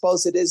here, I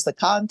suppose it is the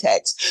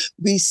context.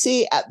 We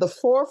see at the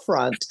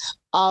forefront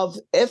of,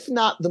 if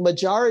not the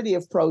majority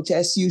of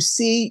protests, you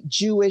see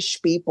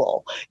Jewish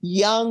people,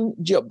 young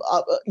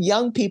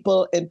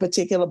people in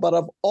particular, but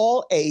of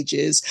all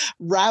ages,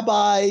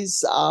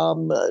 rabbis,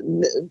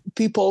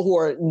 people who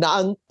are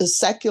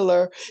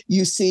non-secular,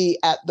 you see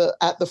at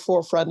the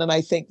forefront. And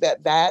I think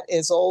that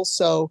is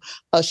also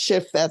a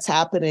shift that's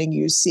happening.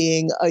 You're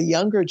seeing a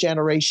younger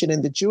generation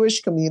in the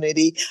Jewish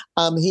community,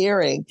 I'm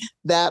hearing,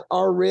 that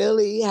are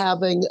really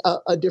having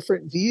a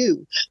different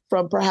view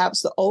from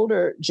perhaps the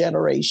older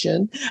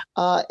generation,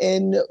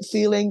 in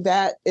feeling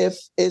that if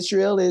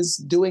Israel is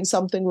doing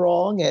something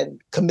wrong and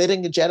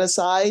committing a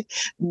genocide,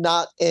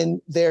 not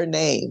in their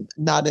name,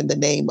 not in the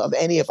name of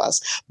any of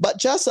us. But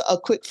just a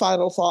quick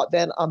final thought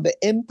then on the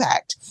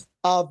impact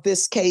of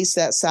this case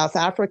that South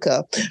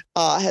Africa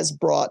has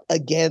brought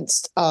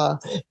against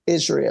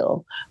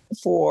Israel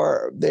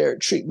for their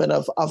treatment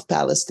of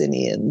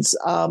Palestinians.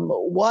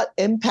 What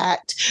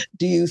impact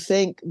do you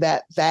think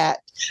that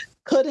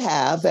could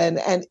have, and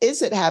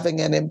is it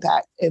having an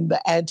impact in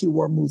the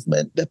anti-war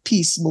movement, the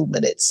peace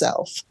movement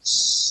itself?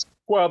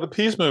 Well, the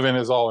peace movement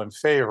is all in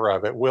favor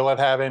of it. Will it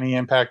have any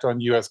impact on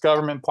U.S.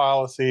 government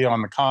policy,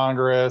 on the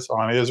Congress,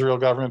 on Israel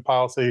government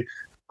policy?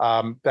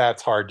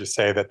 That's hard to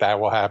say that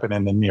will happen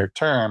in the near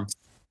term.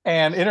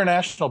 And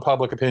international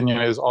public opinion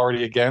is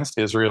already against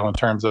Israel in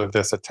terms of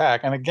this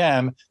attack. And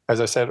again,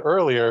 as I said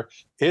earlier,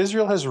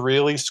 Israel has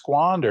really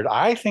squandered,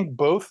 I think,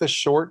 both the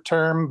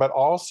short-term but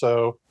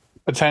also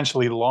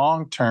potentially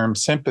long-term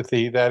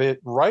sympathy that it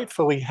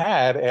rightfully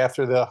had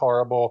after the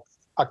horrible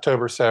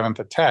October 7th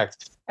attack.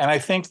 And I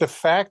think the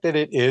fact that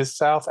it is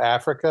South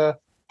Africa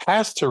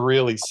has to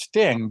really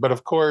sting. But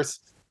of course,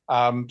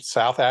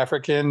 South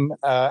African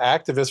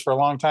activists for a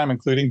long time,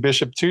 including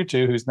Bishop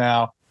Tutu, who's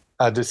now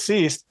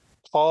deceased,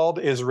 called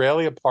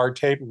Israeli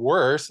apartheid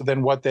worse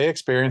than what they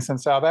experienced in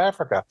South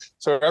Africa.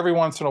 So every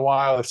once in a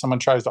while, if someone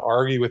tries to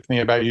argue with me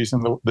about using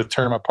the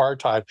term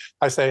apartheid,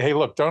 I say, hey,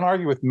 look, don't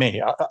argue with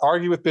me.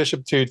 Argue with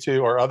Bishop Tutu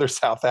or other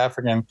South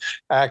African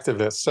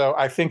activists. So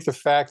I think the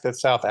fact that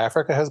South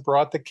Africa has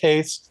brought the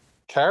case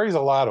carries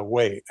a lot of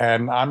weight,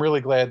 and I'm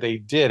really glad they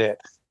did it.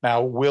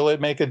 Now, will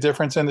it make a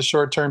difference in the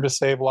short term to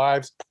save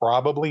lives?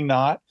 Probably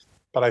not.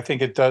 But I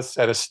think it does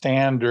set a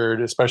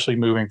standard, especially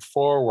moving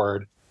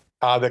forward,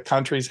 that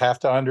countries have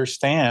to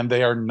understand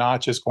they are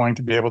not just going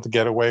to be able to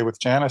get away with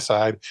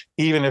genocide,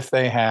 even if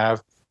they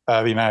have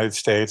the United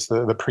States,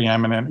 the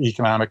preeminent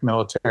economic,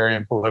 military,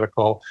 and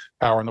political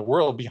power in the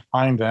world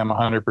behind them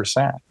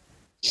 100%.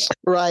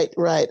 Right.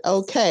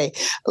 Okay.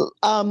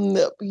 I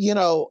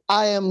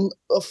am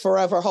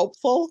forever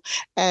hopeful,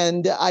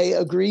 and I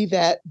agree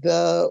that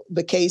the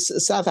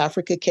South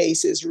Africa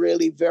case is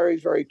really very,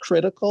 very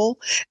critical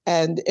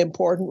and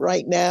important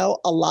right now.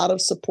 A lot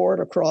of support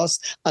across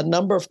a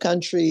number of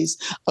countries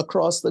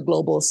across the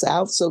global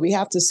South. So we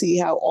have to see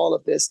how all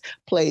of this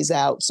plays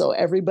out. So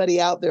everybody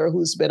out there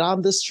who's been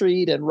on the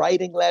street and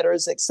writing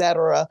letters, et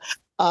cetera,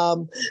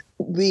 I'm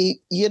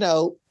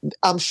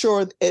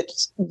sure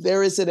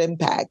there is an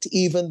impact,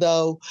 even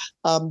though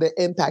the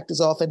impact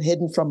is often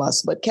hidden from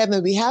us. But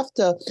Kevin, we have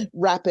to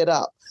wrap it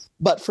up.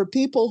 But for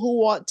people who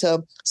want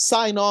to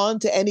sign on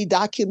to any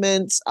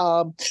documents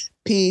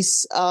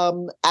Peace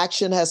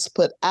Action has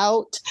put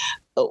out,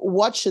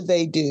 what should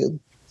they do?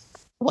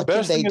 What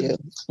can they do?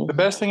 The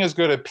best thing is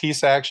go to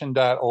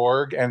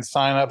peaceaction.org and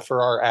sign up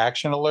for our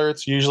action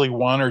alerts, usually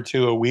 1 or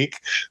 2 a week.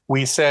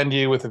 We send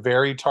you with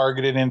very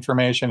targeted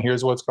information.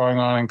 Here's what's going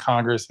on in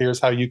Congress. Here's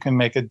how you can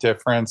make a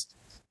difference.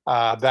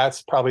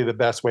 That's probably the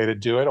best way to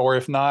do it. Or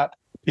if not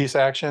Peace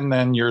Action,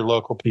 then your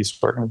local peace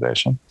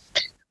organization.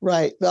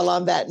 Right. Well,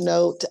 on that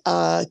note,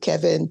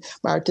 Kevin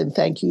Martin,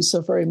 thank you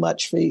so very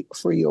much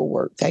for your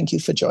work. Thank you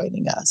for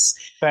joining us.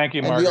 Thank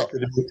you, Margaret.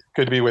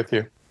 Good to be with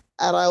you.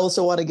 And I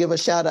also want to give a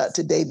shout out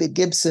to David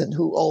Gibson,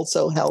 who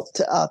also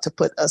helped to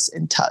put us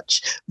in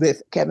touch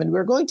with Kevin.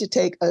 We're going to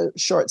take a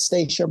short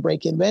station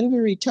break. And when we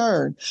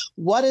return,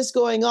 what is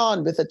going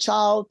on with the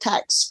child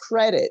tax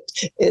credit?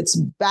 It's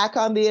back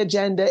on the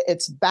agenda.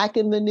 It's back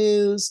in the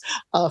news.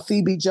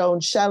 Phoebe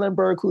Jones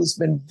Schellenberg, who's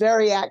been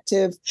very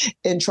active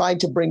in trying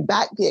to bring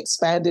back the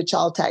expanded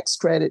child tax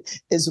credit,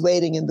 is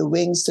waiting in the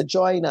wings to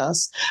join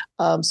us.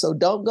 So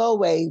don't go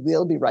away.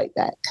 We'll be right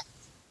back.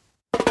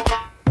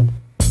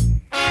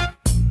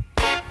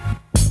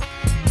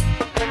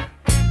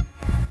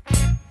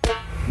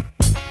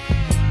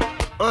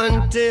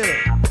 Until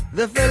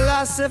the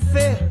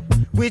philosophy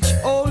which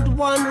old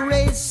one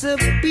race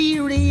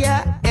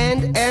superior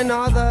and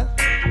another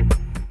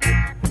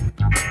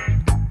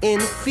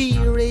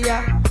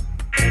inferior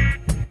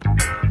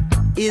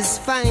is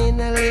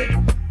finally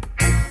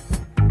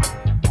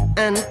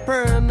and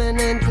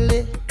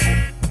permanently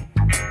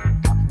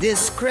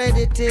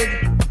discredited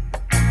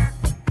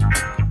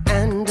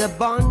and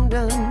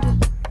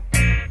abandoned.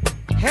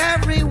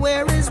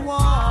 Everywhere is war.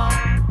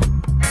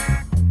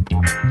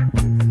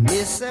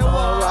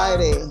 All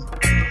righty.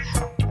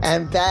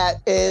 And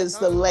that is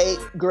the late,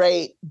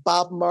 great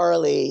Bob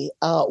Marley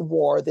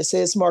War. This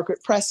is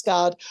Margaret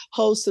Prescott,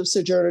 host of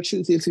Sojourner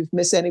Truth. If you've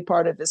missed any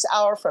part of this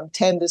hour from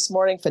 10 this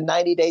morning for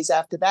 90 days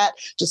after that,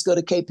 just go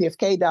to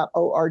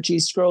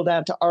kpfk.org, scroll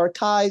down to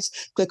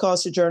archives, click on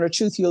Sojourner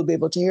Truth. You'll be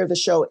able to hear the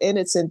show in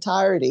its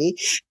entirety.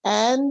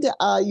 And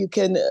you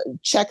can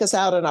check us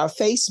out on our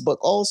Facebook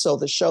also.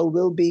 The show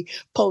will be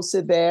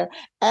posted there.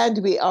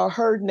 And we are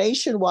heard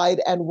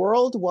nationwide and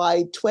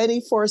worldwide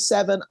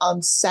 24/7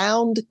 on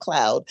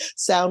SoundCloud.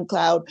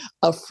 SoundCloud,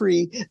 a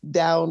free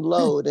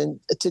download. And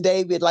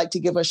today we'd like to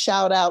give a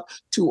shout out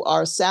to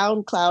our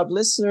SoundCloud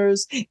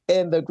listeners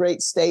in the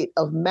great state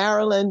of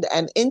Maryland.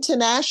 And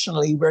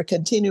internationally, we're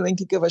continuing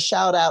to give a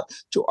shout out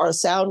to our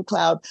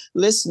SoundCloud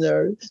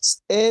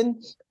listeners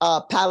in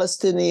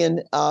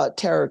Palestinian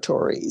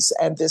territories.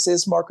 And this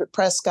is Margaret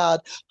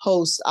Prescott,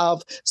 host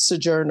of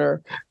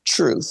Sojourner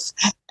Truth.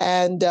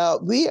 And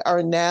we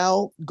are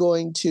now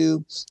going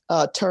to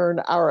turn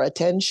our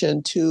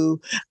attention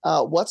to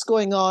what's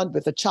going on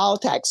with the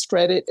child tax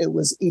credit. It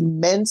was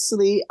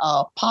immensely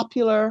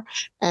popular,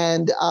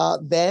 and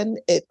then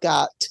it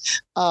got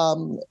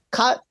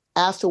cut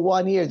after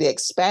 1 year, the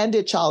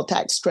expanded child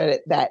tax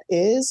credit, that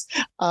is,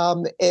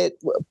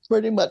 it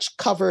pretty much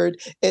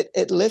covered,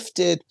 it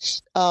lifted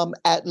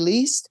at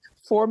least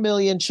 4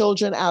 million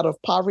children out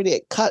of poverty.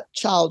 It cut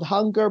child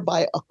hunger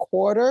by a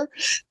quarter.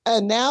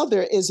 And now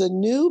there is a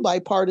new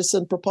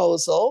bipartisan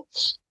proposal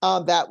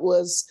that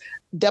was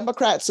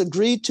Democrats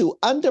agreed to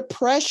under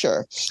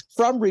pressure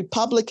from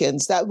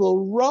Republicans that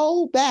will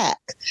roll back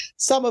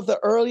some of the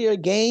earlier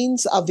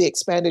gains of the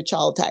expanded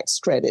child tax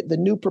credit. The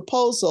new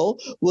proposal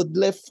would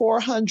lift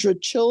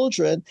 400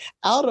 children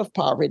out of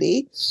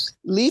poverty,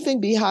 leaving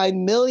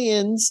behind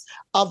millions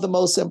of the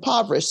most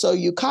impoverished. So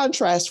you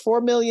contrast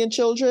 4 million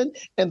children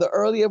in the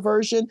earlier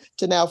version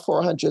to now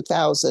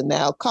 400,000.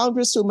 Now,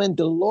 Congresswoman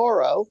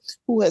DeLauro,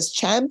 who has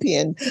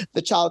championed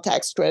the child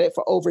tax credit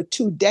for over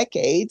 2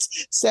 decades,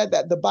 said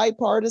that the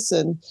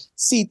bipartisan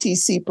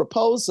CTC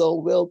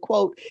proposal will,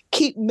 quote,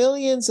 keep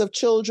millions of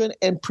children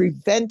in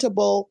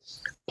preventable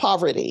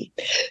poverty.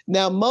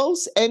 Now,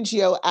 most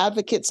NGO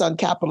advocates on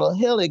Capitol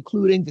Hill,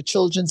 including the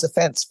Children's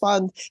Defense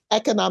Fund,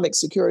 Economic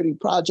Security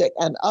Project,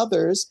 and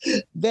others,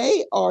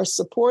 they are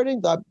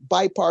supporting the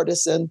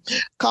bipartisan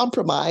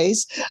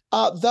compromise,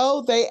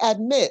 though they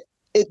admit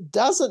it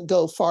doesn't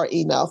go far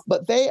enough,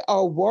 but they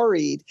are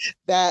worried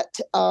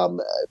that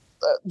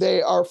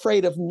they are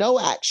afraid of no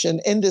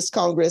action in this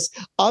Congress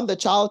on the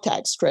child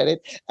tax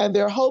credit. And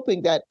they're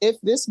hoping that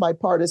if this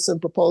bipartisan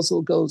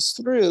proposal goes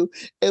through,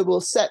 it will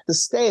set the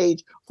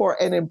stage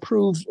for an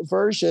improved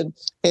version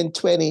in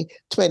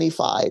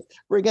 2025.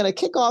 We're going to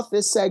kick off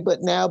this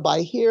segment now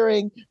by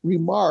hearing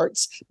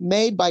remarks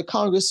made by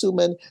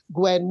Congresswoman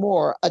Gwen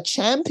Moore, a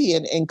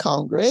champion in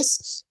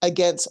Congress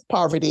against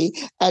poverty,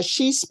 as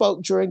she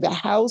spoke during the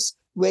House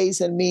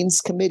Ways and Means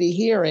Committee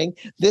hearing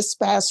this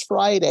past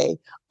Friday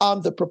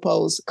on the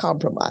proposed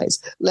compromise.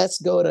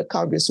 Let's go to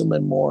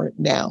Congresswoman Moore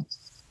now.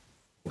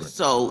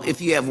 So if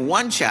you have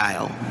one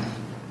child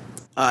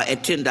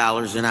at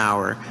 $10 an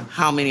hour,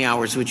 how many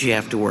hours would you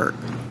have to work?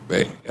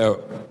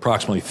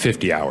 Approximately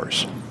 50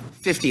 hours.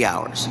 50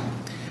 hours.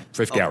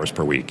 50 hours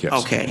per week, yes.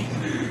 Okay.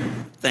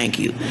 Thank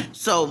you.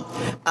 So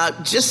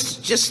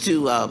just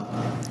to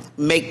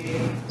make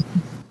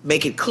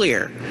it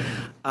clear,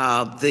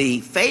 the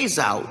phase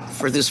out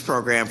for this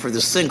program for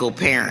the single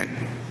parent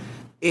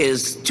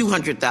is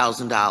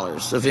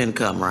 $200,000 of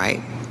income,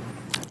 right?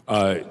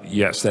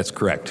 Yes, that's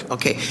correct.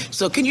 Okay,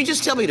 so can you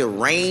just tell me the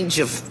range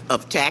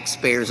of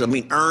taxpayers? I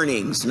mean,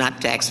 earnings, not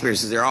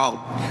taxpayers. They're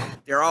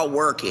all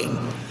working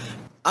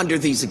under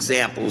these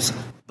examples.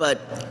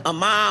 But a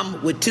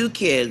mom with 2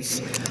 kids,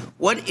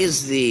 what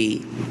is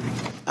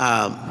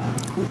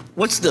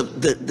what's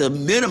the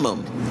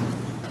minimum?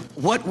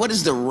 What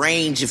is the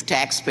range of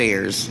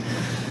taxpayers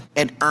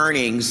and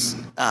earnings,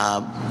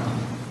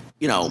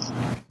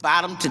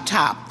 bottom to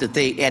top, that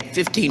they at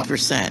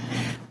 15%,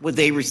 would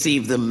they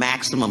receive the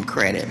maximum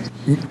credit?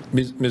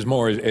 Ms.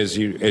 Moore, as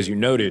you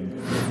noted,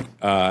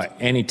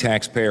 any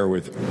taxpayer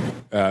with,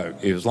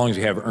 as long as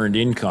you have earned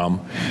income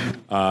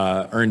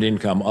up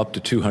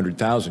to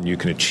 $200,000, you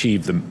can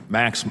achieve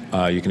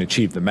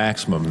the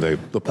maximum. The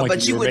point.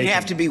 But you wouldn't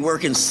have to be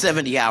working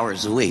 70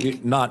 hours a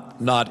week. Not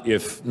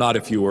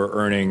if you were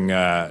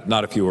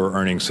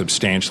earning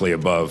substantially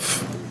above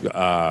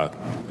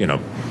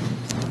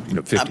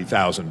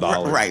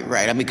 $50,000.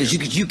 Right. I mean, because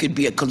you could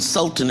be a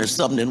consultant or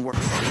something and work.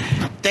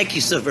 Thank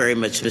you so very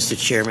much, Mr.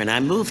 Chairman. I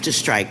move to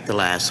strike the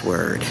last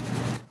word.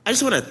 I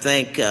just want to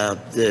thank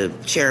the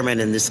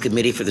chairman and this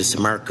committee for this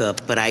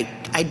markup, but I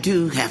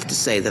do have to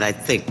say that I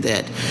think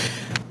that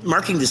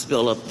marking these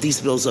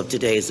bills up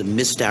today is a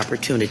missed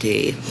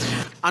opportunity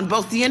on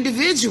both the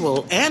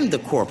individual and the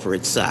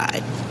corporate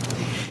side.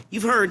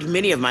 You've heard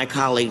many of my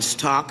colleagues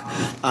talk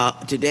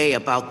today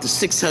about the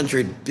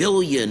 $600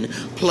 billion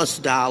plus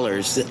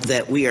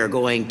that we are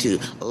going to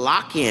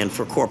lock in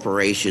for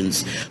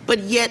corporations, but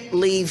yet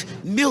leave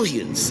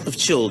millions of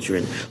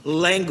children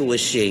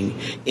languishing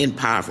in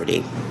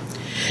poverty.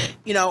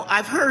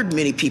 I've heard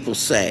many people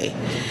say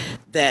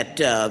that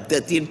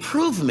the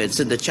improvements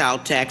in the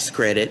child tax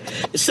credit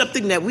is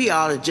something that we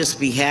ought to just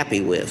be happy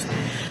with.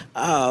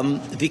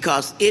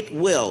 Because it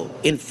will,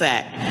 in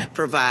fact,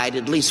 provide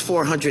at least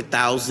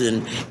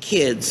 400,000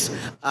 kids.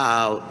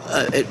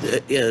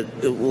 It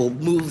will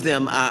move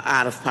them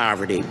out of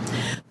poverty.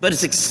 But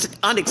it's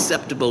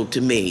unacceptable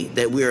to me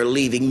that we are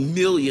leaving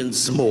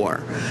millions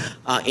more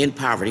in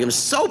poverty. I'm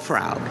so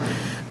proud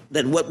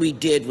that what we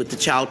did with the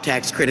child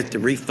tax credit, the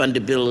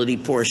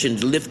refundability portion,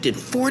 lifted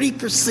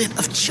 40%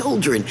 of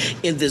children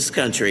in this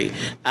country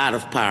out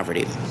of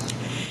poverty.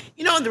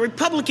 The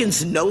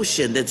Republicans'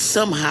 notion that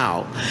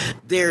somehow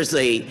there's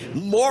a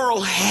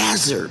moral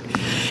hazard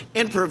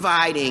in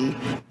providing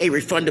a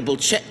refundable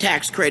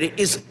tax credit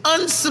is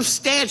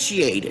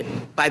unsubstantiated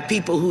by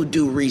people who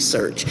do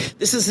research.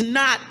 This is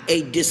not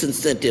a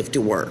disincentive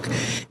to work.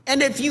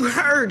 And if you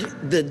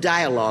heard the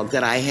dialogue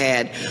that I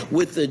had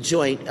with the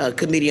Joint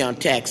Committee on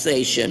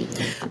Taxation,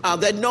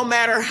 that no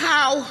matter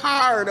how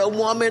hard a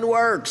woman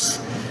works,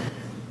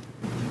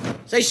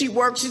 say she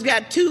works, she's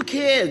got 2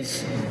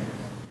 kids,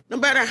 no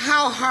matter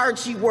how hard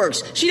she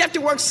works. She'd have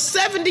to work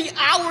 70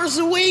 hours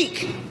a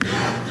week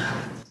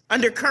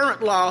under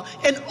current law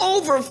and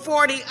over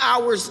 40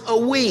 hours a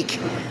week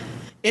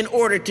in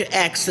order to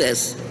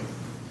access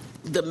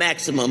the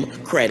maximum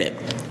credit.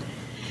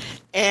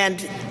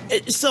 And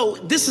so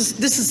this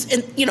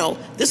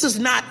is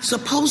not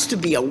supposed to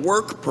be a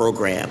work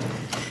program.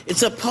 It's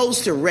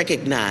supposed to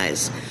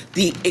recognize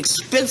the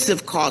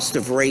expensive cost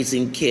of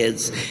raising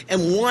kids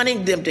and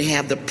wanting them to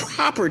have the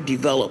proper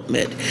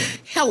development,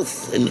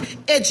 health and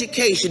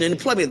education and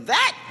employment.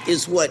 That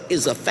is what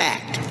is a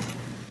fact.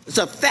 It's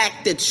a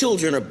fact that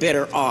children are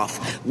better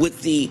off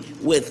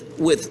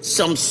with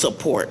some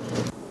support.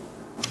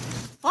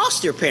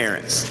 Foster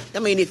parents. I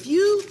mean, if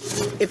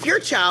your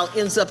child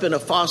ends up in a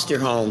foster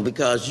home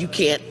because you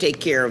can't take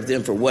care of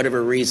them for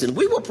whatever reason,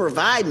 we will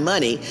provide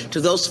money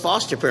to those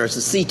foster parents,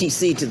 the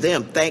CTC to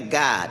them, thank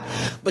God.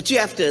 But you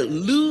have to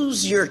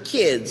lose your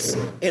kids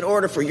in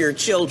order for your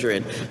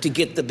children to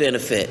get the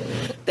benefit.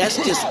 That's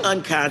just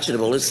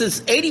unconscionable. And since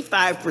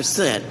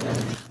 85%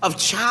 of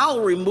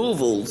child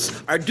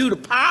removals are due to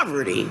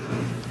poverty,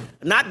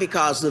 not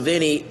because of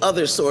any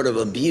other sort of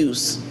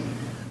abuse,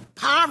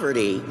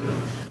 poverty,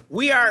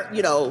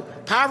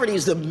 poverty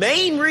is the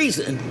main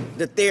reason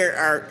that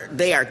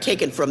they are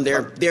taken from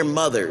their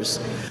mothers.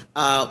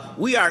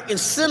 We are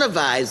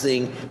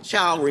incentivizing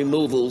child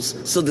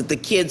removals so that the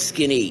kids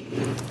can eat.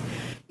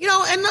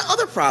 And the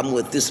other problem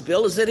with this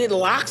bill is that it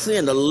locks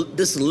in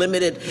this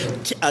limited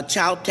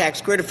child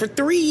tax credit for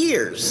 3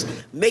 years,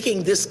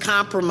 making this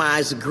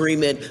compromise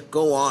agreement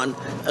go on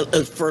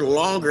for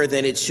longer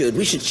than it should.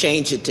 We should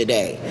change it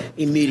today,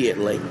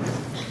 immediately.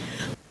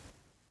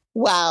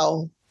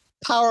 Wow.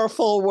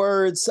 Powerful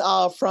words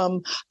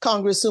from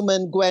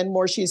Congresswoman Gwen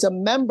Moore. She's a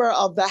member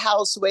of the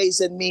House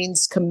Ways and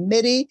Means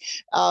Committee.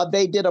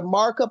 They did a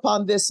markup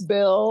on this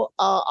bill.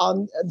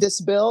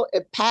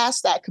 It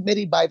passed that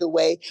committee, by the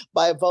way,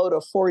 by a vote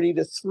of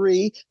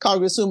 40-3.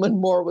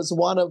 Congresswoman Moore was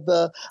one of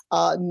the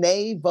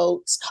nay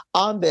votes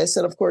on this.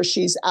 And of course,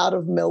 she's out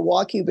of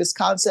Milwaukee,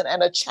 Wisconsin,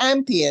 and a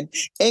champion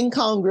in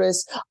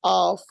Congress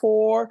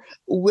for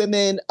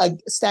women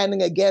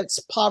standing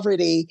against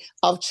poverty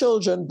of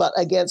children, but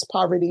against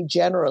poverty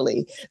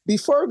generally.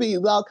 Before we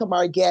welcome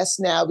our guests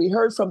now, we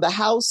heard from the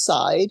House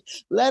side.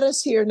 Let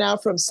us hear now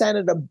from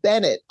Senator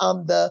Bennett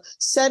on the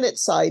Senate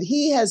side.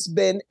 He has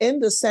been in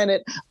the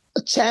Senate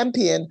a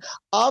champion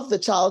of the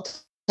child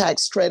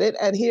tax credit,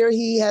 and here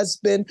he has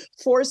been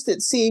forced,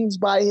 it seems,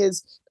 by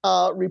his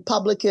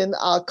Republican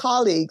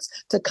colleagues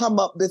to come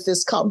up with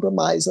this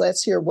compromise.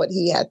 Let's hear what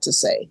he had to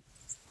say.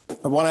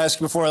 I want to ask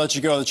you before I let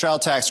you go, the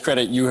child tax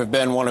credit, you have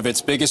been one of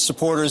its biggest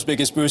supporters,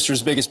 biggest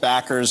boosters, biggest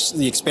backers.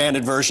 The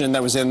expanded version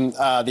that was in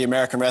the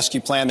American Rescue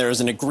Plan, there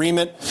is an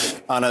agreement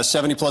on a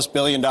 $70+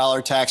 billion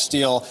tax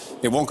deal.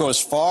 It won't go as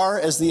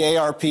far as the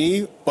ARP,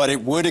 but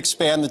it would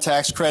expand the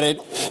tax credit.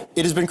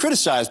 It has been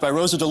criticized by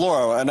Rosa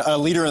DeLauro, a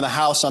leader in the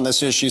House on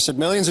this issue, said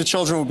millions of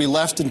children will be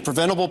left in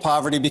preventable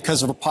poverty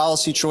because of a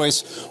policy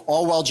choice,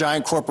 all while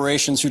giant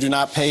corporations who do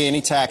not pay any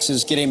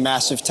taxes get a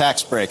massive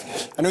tax break.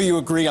 I know you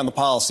agree on the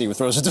policy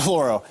with Rosa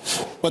DeLauro,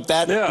 but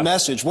that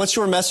message, what's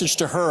your message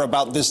to her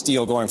about this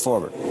deal going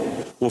forward?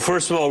 Well,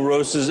 first of all,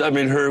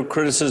 her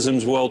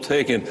criticism's well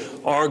taken.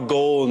 Our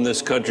goal in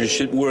this country,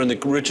 we're in the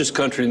richest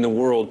country in the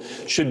world,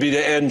 should be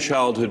to end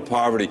childhood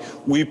poverty.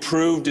 We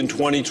proved in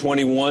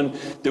 2021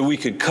 that we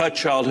could cut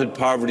childhood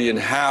poverty in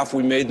half.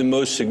 We made the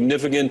most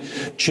significant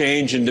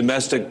change in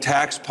domestic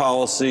tax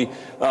policy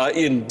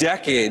in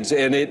decades,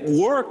 and it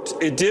worked.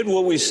 It did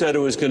what we said it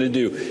was going to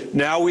do.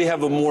 Now we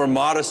have a more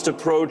modest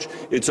approach.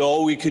 It's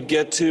all we could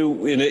get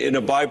to in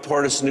a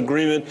bipartisan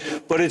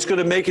agreement, but it's going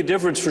to make a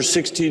difference for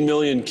 16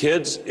 million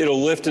kids.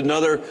 It'll lift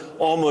another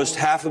almost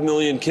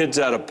 500,000 kids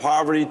out of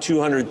poverty.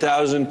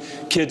 200,000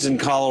 kids in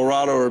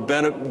Colorado are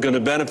going to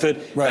benefit,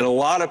 and a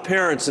lot of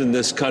parents in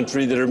this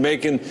country that are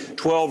making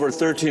 $12,000 or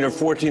 $13,000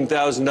 or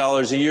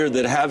 $14,000 a year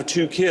that have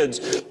two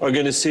kids are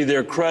going to see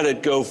their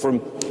credit go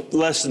from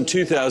less than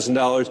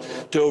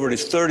 $2,000 to over to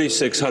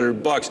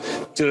 $3,600.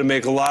 It's going to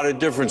make a lot of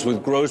difference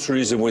with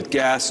groceries and with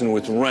gas and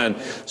with rent.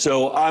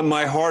 So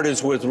my heart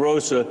is with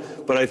Rosa,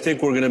 but I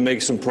think we're going to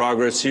make some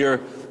progress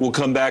here. We'll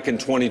come back in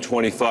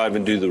 2025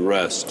 and do the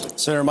rest.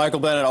 Senator Michael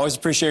Bennett, always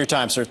appreciate your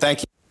time, sir. Thank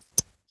you.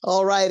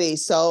 All righty.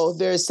 So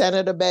there's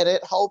Senator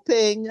Bennett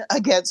hoping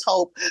against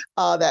hope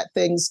that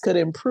things could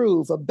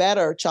improve, a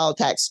better child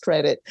tax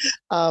credit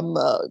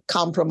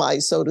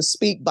compromise, so to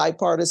speak,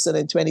 bipartisan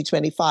in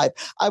 2025.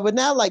 I would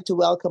now like to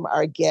welcome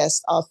our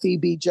guest,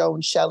 Phoebe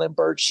Jones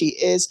Schellenberg. She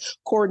is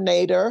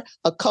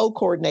a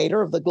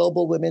co-coordinator of the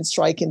Global Women's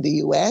Strike in the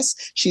U.S.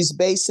 She's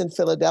based in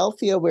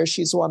Philadelphia, where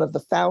she's one of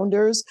the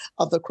founders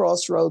of the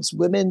Crossroads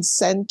Women's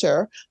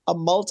Center, a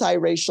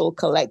multiracial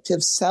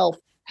collective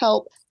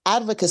self-help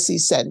advocacy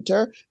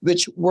center,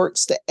 which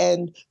works to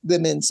end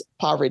women's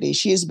poverty.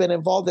 She has been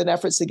involved in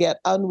efforts to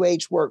get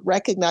unwaged work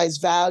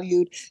recognized,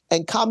 valued,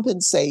 and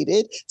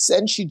compensated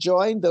since she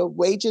joined the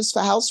Wages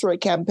for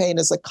Housework campaign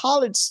as a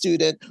college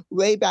student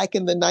way back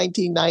in the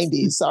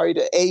 1990s. Sorry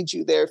to age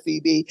you there,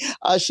 Phoebe.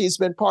 She's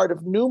been part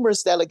of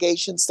numerous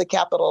delegations to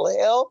Capitol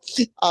Hill,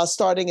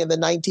 starting in the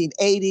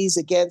 1980s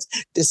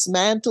against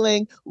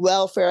dismantling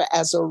welfare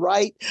as a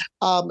right,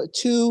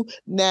 to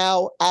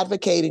now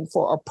advocating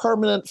for a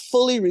permanent,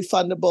 fully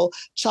refundable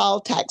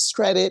child tax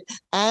credit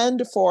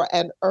and for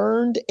an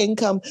earned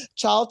income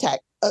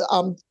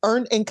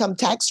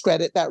tax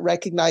credit that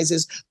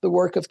recognizes the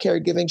work of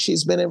caregiving.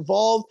 She's been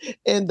involved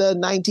in the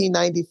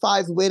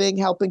 1995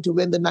 helping to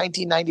win the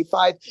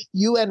 1995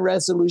 UN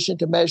resolution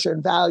to measure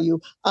and value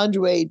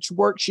underage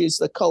work. She's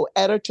the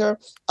co-editor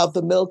of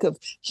The Milk of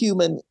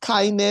Human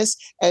Kindness,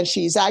 and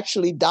she's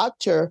actually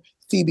Dr.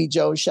 Phoebe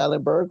Jones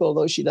Schellenberg,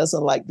 although she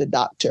doesn't like the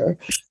doctor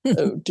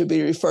to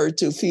be referred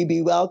to.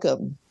 Phoebe,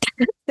 welcome.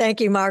 Thank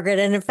you, Margaret.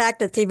 And in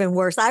fact, it's even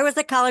worse. I was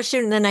a college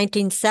student in the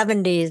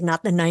 1970s,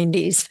 not the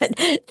 90s.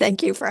 But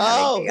thank you for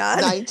having me on.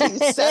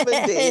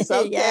 1970s.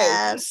 Okay.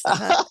 Yes.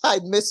 I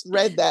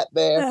misread that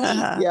there.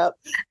 Yep.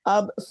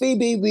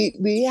 Phoebe,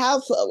 we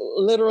have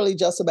literally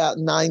just about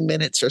 9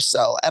 minutes or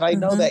so. And I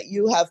know that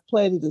you have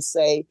plenty to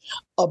say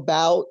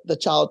about the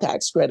child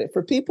tax credit.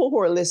 For people who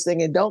are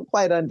listening and don't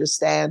quite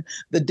understand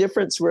the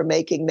difference we're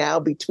making now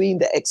between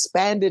the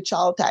expanded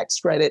child tax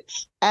credit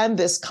and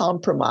this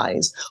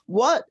compromise,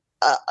 what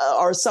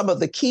are some of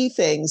the key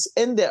things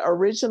in the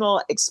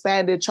original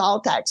expanded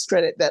child tax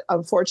credit that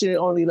unfortunately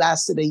only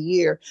lasted a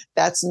year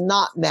that's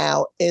not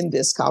now in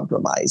this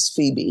compromise,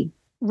 Phoebe?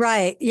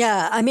 Right.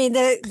 Yeah. I mean,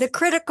 the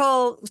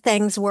critical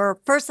things were,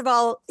 first of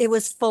all, it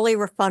was fully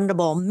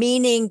refundable,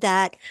 meaning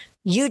that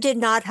you did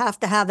not have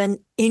to have an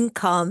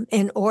income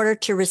in order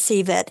to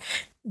receive it.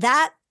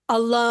 That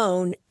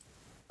alone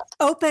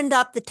opened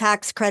up the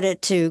tax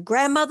credit to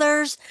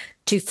grandmothers,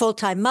 to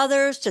full-time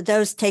mothers, to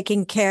those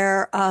taking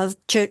care of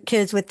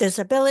kids with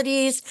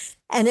disabilities.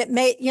 And it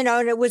made,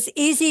 and it was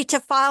easy to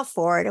file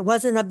for it. It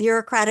wasn't a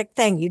bureaucratic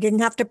thing. You didn't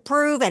have to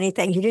prove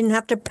anything. You didn't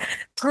have to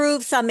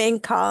prove some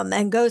income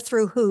and go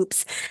through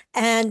hoops.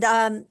 And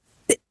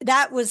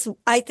that was,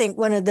 I think,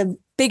 one of the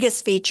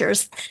biggest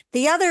features.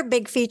 The other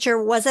big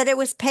feature was that it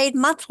was paid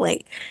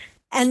monthly.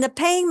 And the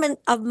payment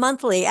of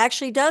monthly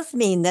actually does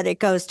mean that it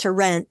goes to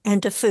rent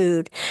and to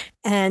food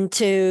and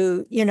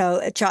to,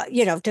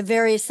 to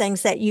various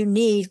things that you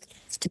need,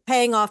 to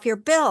paying off your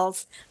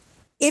bills.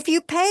 If you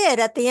pay it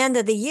at the end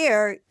of the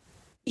year,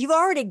 you've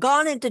already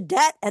gone into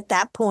debt at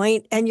that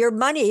point, and your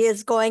money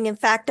is going, in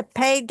fact, to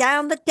pay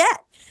down the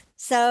debt.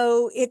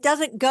 So it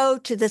doesn't go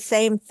to the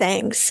same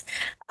things.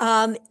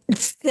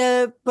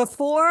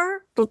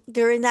 Before,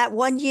 during that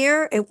 1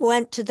 year, it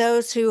went to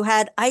those who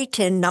had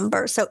ITIN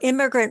numbers, so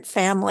immigrant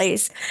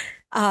families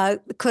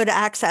could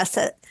access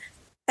it.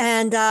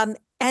 And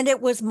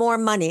it was more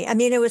money. I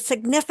mean, it was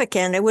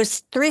significant. It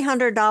was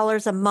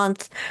 $300 a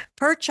month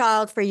per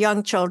child for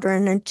young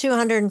children and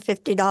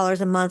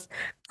 $250 a month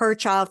per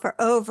child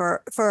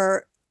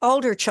for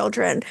older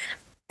children.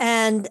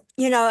 And,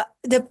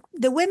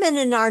 the women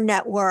in our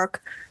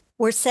network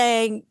were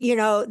saying,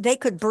 they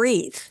could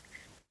breathe.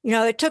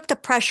 It took the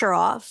pressure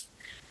off.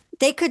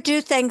 They could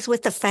do things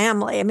with the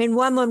family. I mean,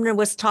 one woman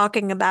was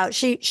talking about,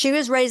 she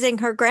was raising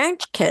her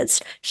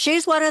grandkids.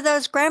 She's one of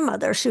those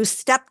grandmothers who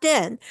stepped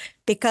in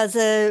because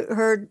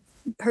her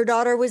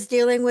daughter was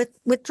dealing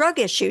with drug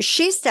issues.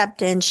 She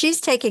stepped in. She's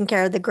taking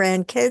care of the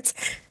grandkids.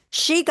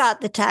 She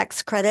got the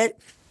tax credit.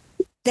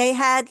 They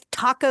had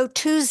Taco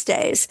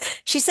Tuesdays.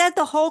 She said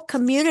the whole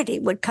community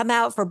would come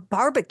out for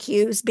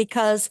barbecues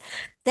because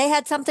they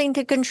had something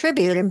to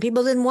contribute and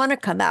people didn't want to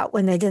come out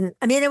when they didn't.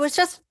 I mean, it was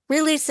just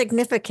really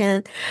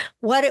significant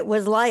what it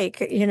was like,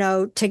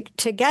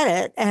 to get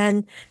it.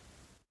 And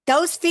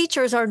those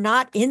features are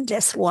not in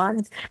this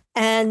one.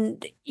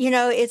 And,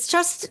 it's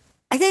just,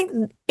 I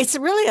think it's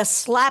really a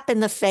slap in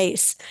the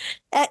face.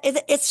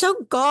 It's so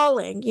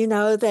galling,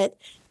 that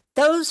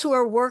those who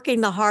are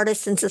working the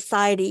hardest in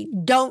society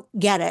don't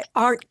get it,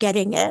 aren't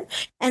getting it.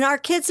 And our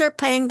kids are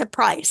paying the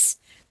price,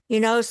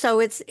 so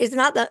it's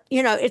not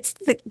it's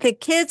the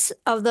kids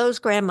of those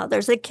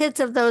grandmothers, the kids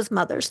of those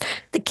mothers,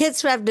 the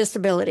kids who have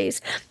disabilities,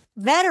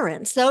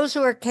 veterans, those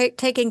who are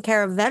taking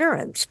care of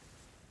veterans.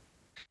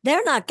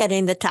 They're not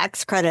getting the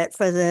tax credit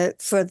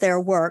for their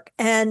work.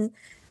 And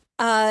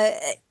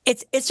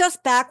it's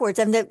just backwards.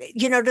 And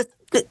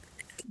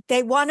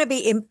they want to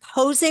be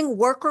imposing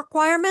work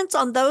requirements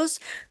on those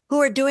who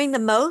are doing the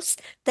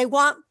most. They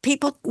want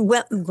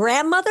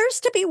grandmothers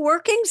to be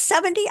working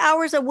 70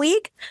 hours a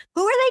week.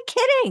 Who are they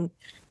kidding?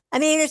 I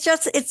mean,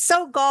 it's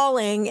so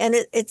galling and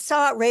it's so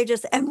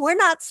outrageous. And we're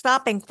not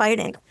stopping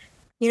fighting.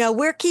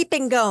 We're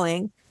keeping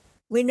going.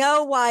 We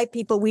know why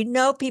people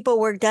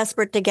were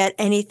desperate to get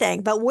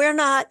anything, but we are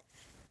not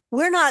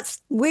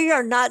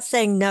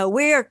saying no.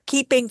 We are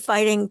keeping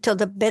fighting till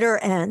the bitter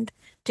end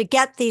to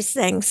get these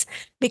things,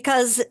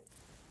 because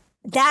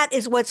that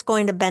is what's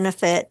going to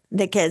benefit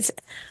the kids.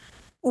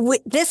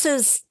 This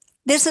is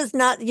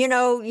not,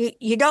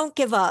 you don't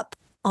give up.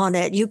 on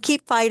it. You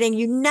keep fighting.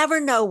 You never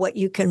know what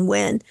you can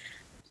win.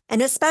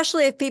 And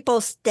especially if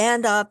people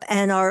stand up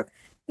and are,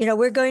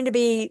 we're going to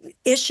be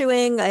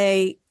issuing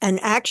an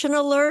action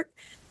alert.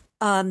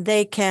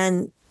 They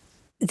can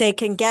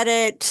get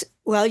it.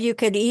 Well, you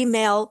could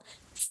email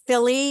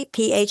Philly,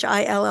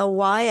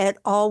 PHILLY,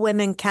 at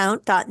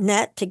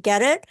allwomencount.net to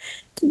get it.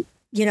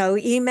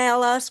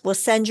 Email us. We'll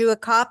send you a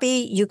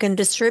copy. You can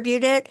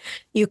distribute it.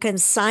 You can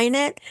sign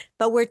it.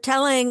 But we're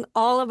telling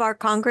all of our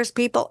Congress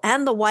people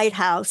and the White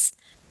House,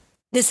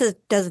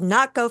 does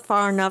not go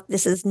far enough.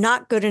 This is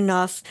not good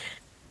enough.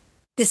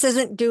 This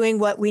isn't doing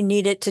what we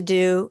need it to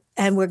do.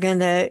 And we're going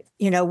to,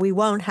 we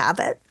won't have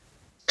it.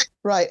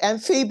 Right.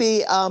 And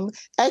Phoebe,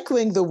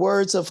 echoing the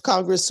words of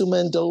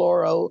Congresswoman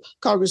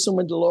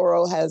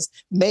DeLauro has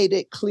made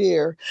it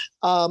clear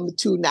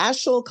to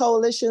national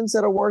coalitions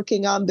that are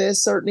working on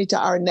this, certainly to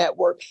our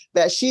network,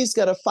 that she's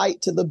going to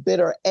fight to the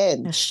bitter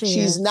end. Yes,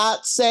 she's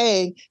not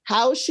saying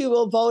how she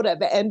will vote at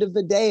the end of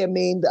the day. I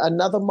mean,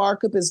 another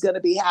markup is going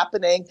to be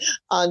happening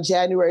on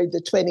January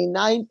the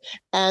 29th.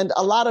 And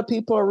a lot of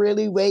people are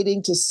really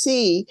waiting to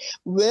see,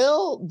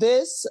 will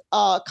this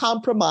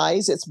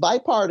compromise, it's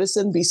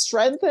bipartisan, be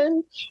strengthened?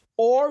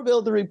 Or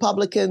will the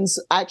Republicans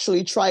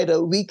actually try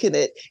to weaken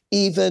it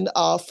even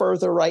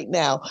further right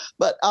now?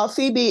 But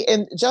Phoebe,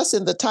 just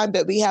in the time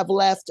that we have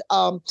left,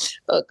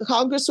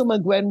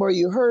 Congresswoman Gwen Moore,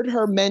 you heard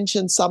her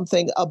mention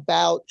something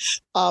about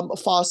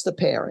foster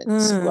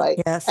parents,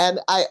 right? Yes. And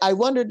I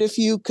wondered if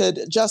you could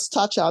just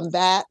touch on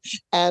that,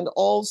 and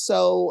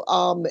also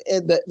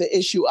the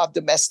issue of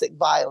domestic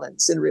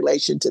violence in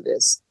relation to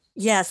this.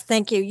 Yes,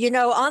 thank you.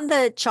 On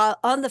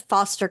the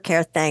foster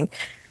care thing,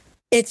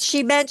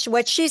 she mentioned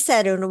what she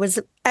said, and it was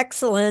an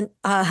excellent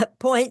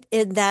point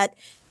in that,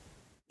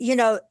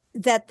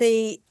 that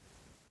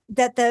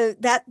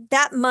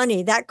that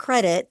money, that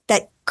credit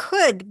that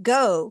could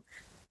go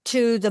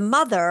to the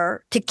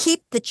mother to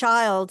keep the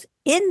child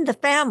in the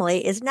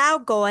family is now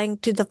going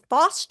to the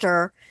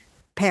foster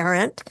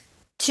parent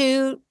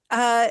to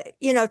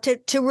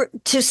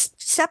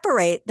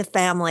separate the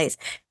families.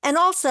 And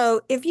also,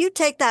 if you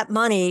take that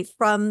money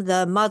from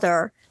the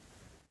mother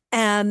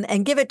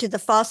and give it to the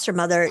foster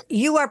mother,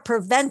 you are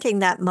preventing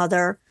that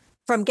mother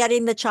from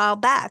getting the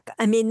child back.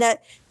 I mean,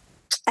 that,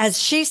 as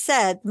she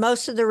said,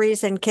 most of the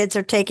reason kids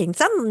are taking,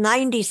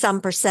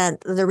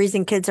 90% of the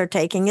reason kids are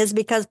taking is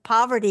because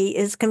poverty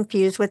is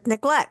confused with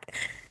neglect.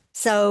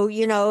 So,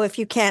 if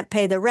you can't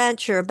pay the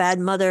rent, you're a bad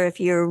mother. If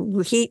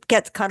your heat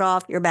gets cut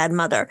off, you're a bad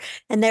mother.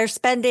 And they're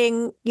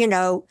spending,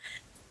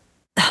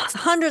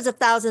 hundreds of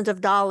thousands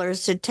of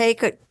dollars to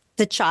take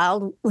the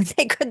child when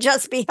they could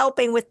just be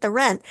helping with the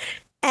rent.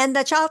 And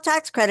the child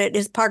tax credit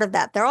is part of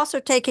that. They're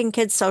also taking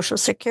kids' Social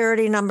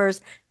Security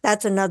numbers.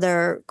 That's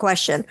another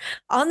question.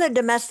 On the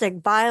domestic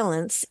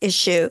violence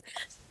issue,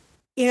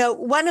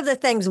 one of the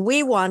things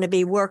we want to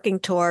be working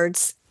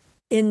towards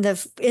in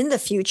the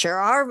future,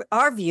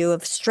 our view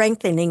of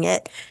strengthening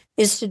it,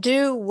 is to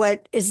do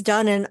what is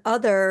done in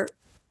other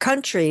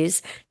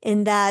countries,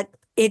 in that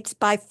it's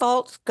by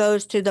fault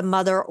goes to the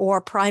mother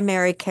or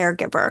primary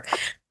caregiver.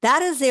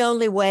 That is the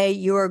only way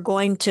you are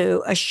going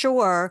to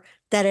assure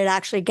that it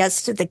actually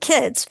gets to the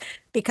kids,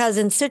 because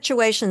in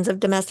situations of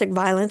domestic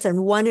violence,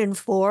 and 1 in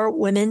 4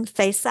 women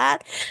face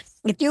that,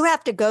 if you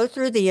have to go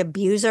through the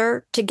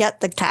abuser to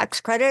get the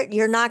tax credit,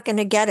 you're not going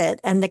to get it,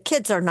 and the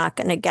kids are not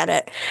going to get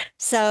it.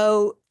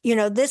 So,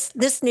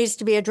 this needs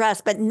to be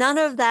addressed, but none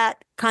of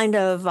that kind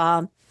of,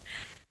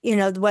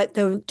 what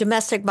the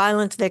domestic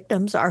violence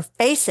victims are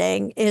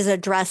facing is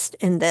addressed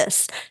in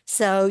this.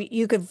 So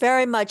you could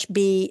very much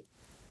be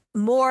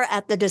more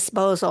at the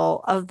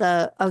disposal of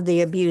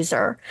the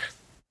abuser.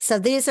 So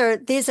these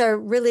are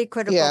really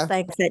critical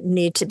things that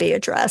need to be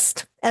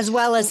addressed, as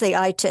well as the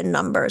ITIN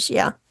numbers.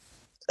 Yeah.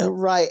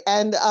 Right.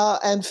 And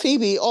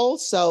Phoebe,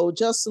 also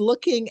just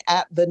looking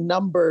at the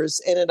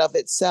numbers in and of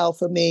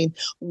itself, I mean,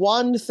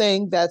 one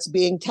thing that's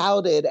being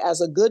touted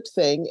as a good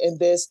thing in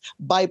this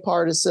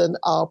bipartisan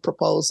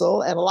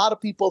proposal, and a lot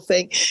of people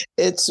think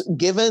it's,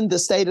 given the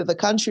state of the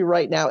country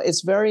right now,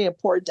 it's very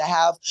important to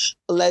have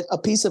a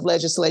piece of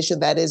legislation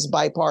that is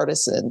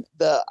bipartisan.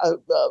 The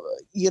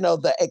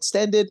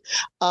extended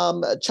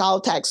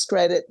child tax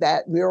credit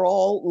that we're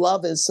all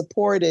love and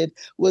supported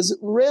was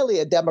really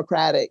a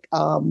Democratic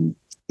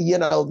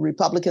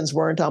Republicans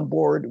weren't on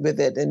board with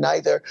it, and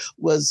neither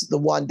was the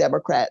one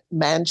Democrat,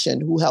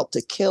 Manchin, who helped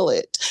to kill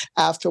it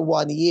after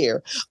 1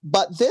 year.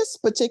 But this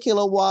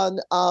particular one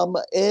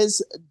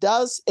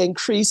does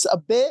increase a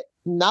bit,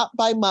 not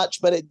by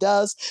much, but it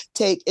does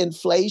take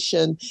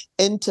inflation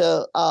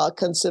into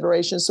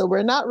consideration. So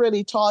we're not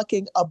really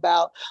talking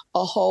about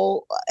a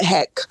whole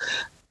heck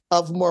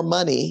of more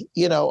money,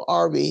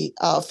 are we,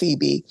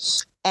 Phoebe?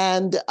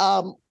 And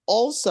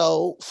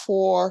also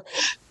for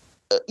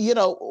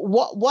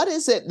what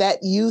is it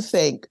that you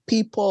think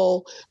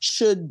people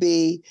should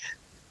be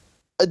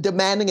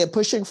demanding and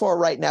pushing for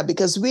right now?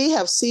 Because we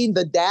have seen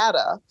the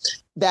data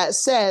that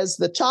says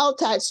the child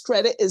tax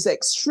credit is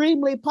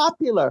extremely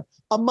popular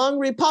among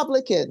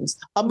Republicans,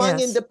 among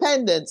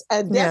independents,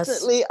 and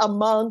definitely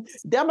among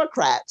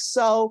Democrats.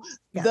 So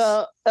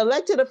the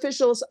elected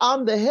officials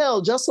on the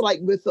Hill, just like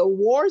with the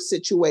war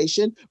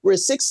situation, where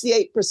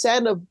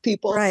 68% of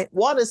people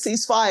want a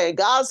ceasefire in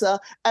Gaza,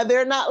 and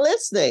they're not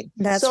listening.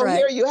 So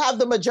here you have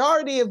the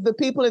majority of the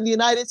people in the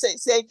United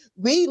States saying,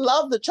 we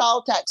love the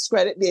child tax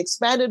credit, the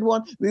expanded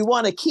one, we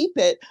want to keep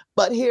it,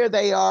 but here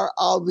they are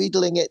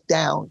wheedling it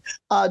down.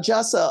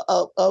 Just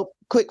a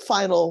quick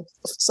final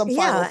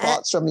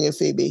thoughts from you,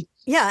 Phoebe.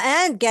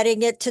 Yeah, and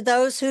getting it to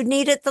those who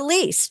need it the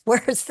least,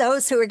 whereas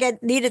those who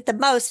need it the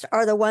most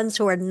are the ones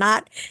who are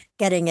not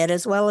getting it,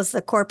 as well as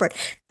the corporate.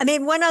 I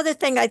mean, one other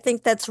thing I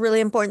think that's really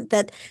important,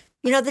 that,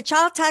 the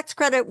child tax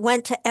credit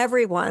went to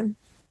everyone,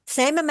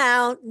 same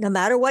amount, no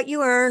matter what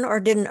you earn or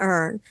didn't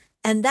earn.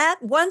 And that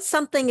once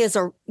something is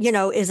a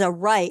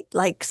right,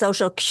 like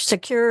Social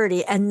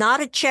Security, and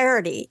not a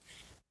charity,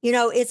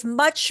 it's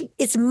much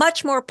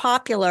more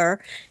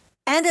popular.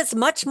 And it's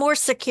much more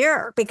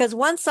secure, because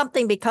once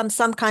something becomes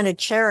some kind of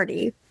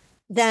charity,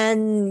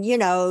 then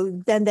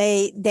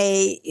they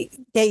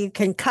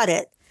can cut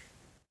it.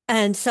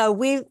 And so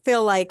we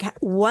feel like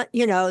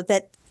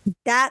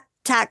that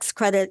tax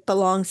credit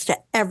belongs to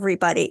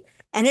everybody.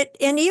 And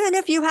even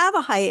if you have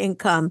a high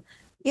income,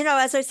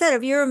 as I said,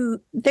 if you're a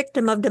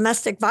victim of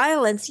domestic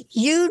violence,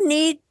 you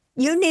need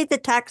the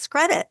tax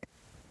credit.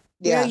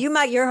 Yeah.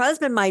 Your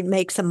husband might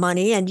make some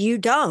money and you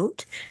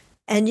don't.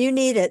 And you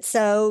need it.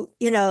 So,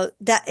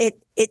 that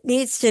it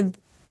needs to,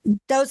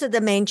 those are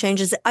the main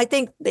changes. I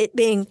think it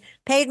being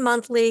paid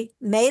monthly,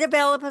 made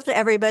available to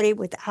everybody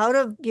without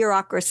a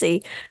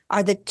bureaucracy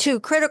are the two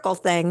critical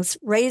things.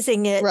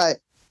 Raising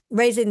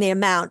the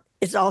amount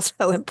is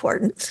also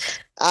important.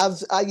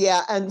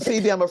 And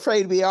Phoebe, I'm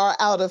afraid we are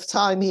out of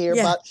time here,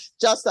 but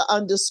just to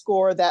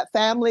underscore that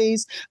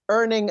families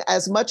earning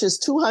as much as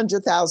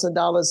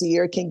 $200,000 a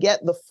year can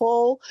get the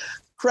full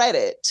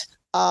credit,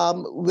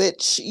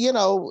 which,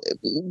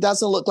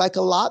 doesn't look like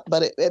a lot,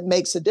 but it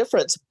makes a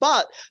difference.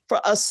 But for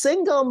a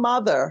single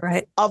mother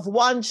of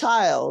one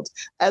child,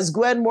 as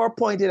Gwen Moore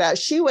pointed out,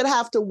 she would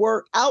have to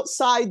work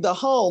outside the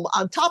home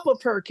on top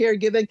of her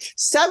caregiving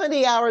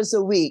 70 hours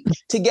a week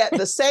to get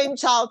the same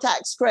child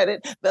tax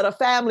credit that a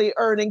family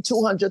earning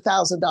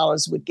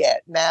 $200,000 would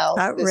get. Now,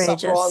 there's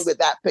something wrong with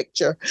that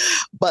picture.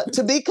 But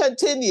to be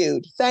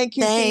continued. Thank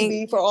you,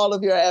 Phoebe, for all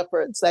of your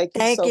efforts. Thank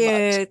you so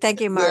much.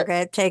 Thank you,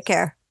 Margaret. Take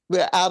care.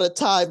 We're out of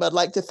time. I'd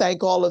like to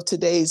thank all of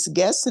today's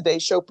guests.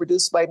 Today's show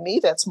produced by me.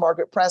 That's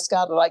Margaret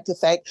Prescott. I'd like to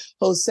thank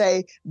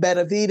Jose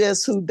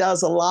Benavides, who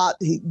does a lot.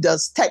 He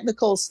does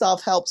technical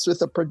stuff, helps with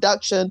the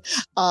production.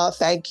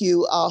 Thank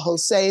you,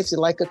 Jose. If you'd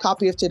like a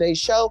copy of today's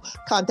show,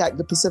 contact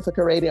the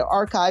Pacifica Radio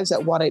Archives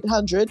at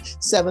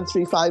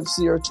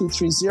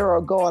 1-800-735-0230 or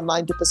go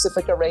online to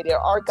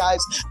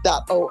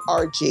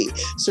pacificaradioarchives.org.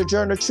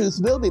 Sojourner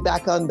Truth will be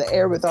back on the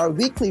air with our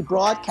weekly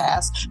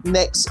broadcast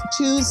next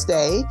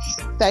Tuesday.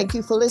 Thank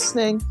you for listening.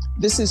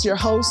 This is your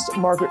host,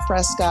 Margaret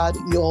Prescott.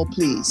 You all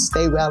please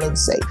stay well and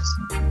safe.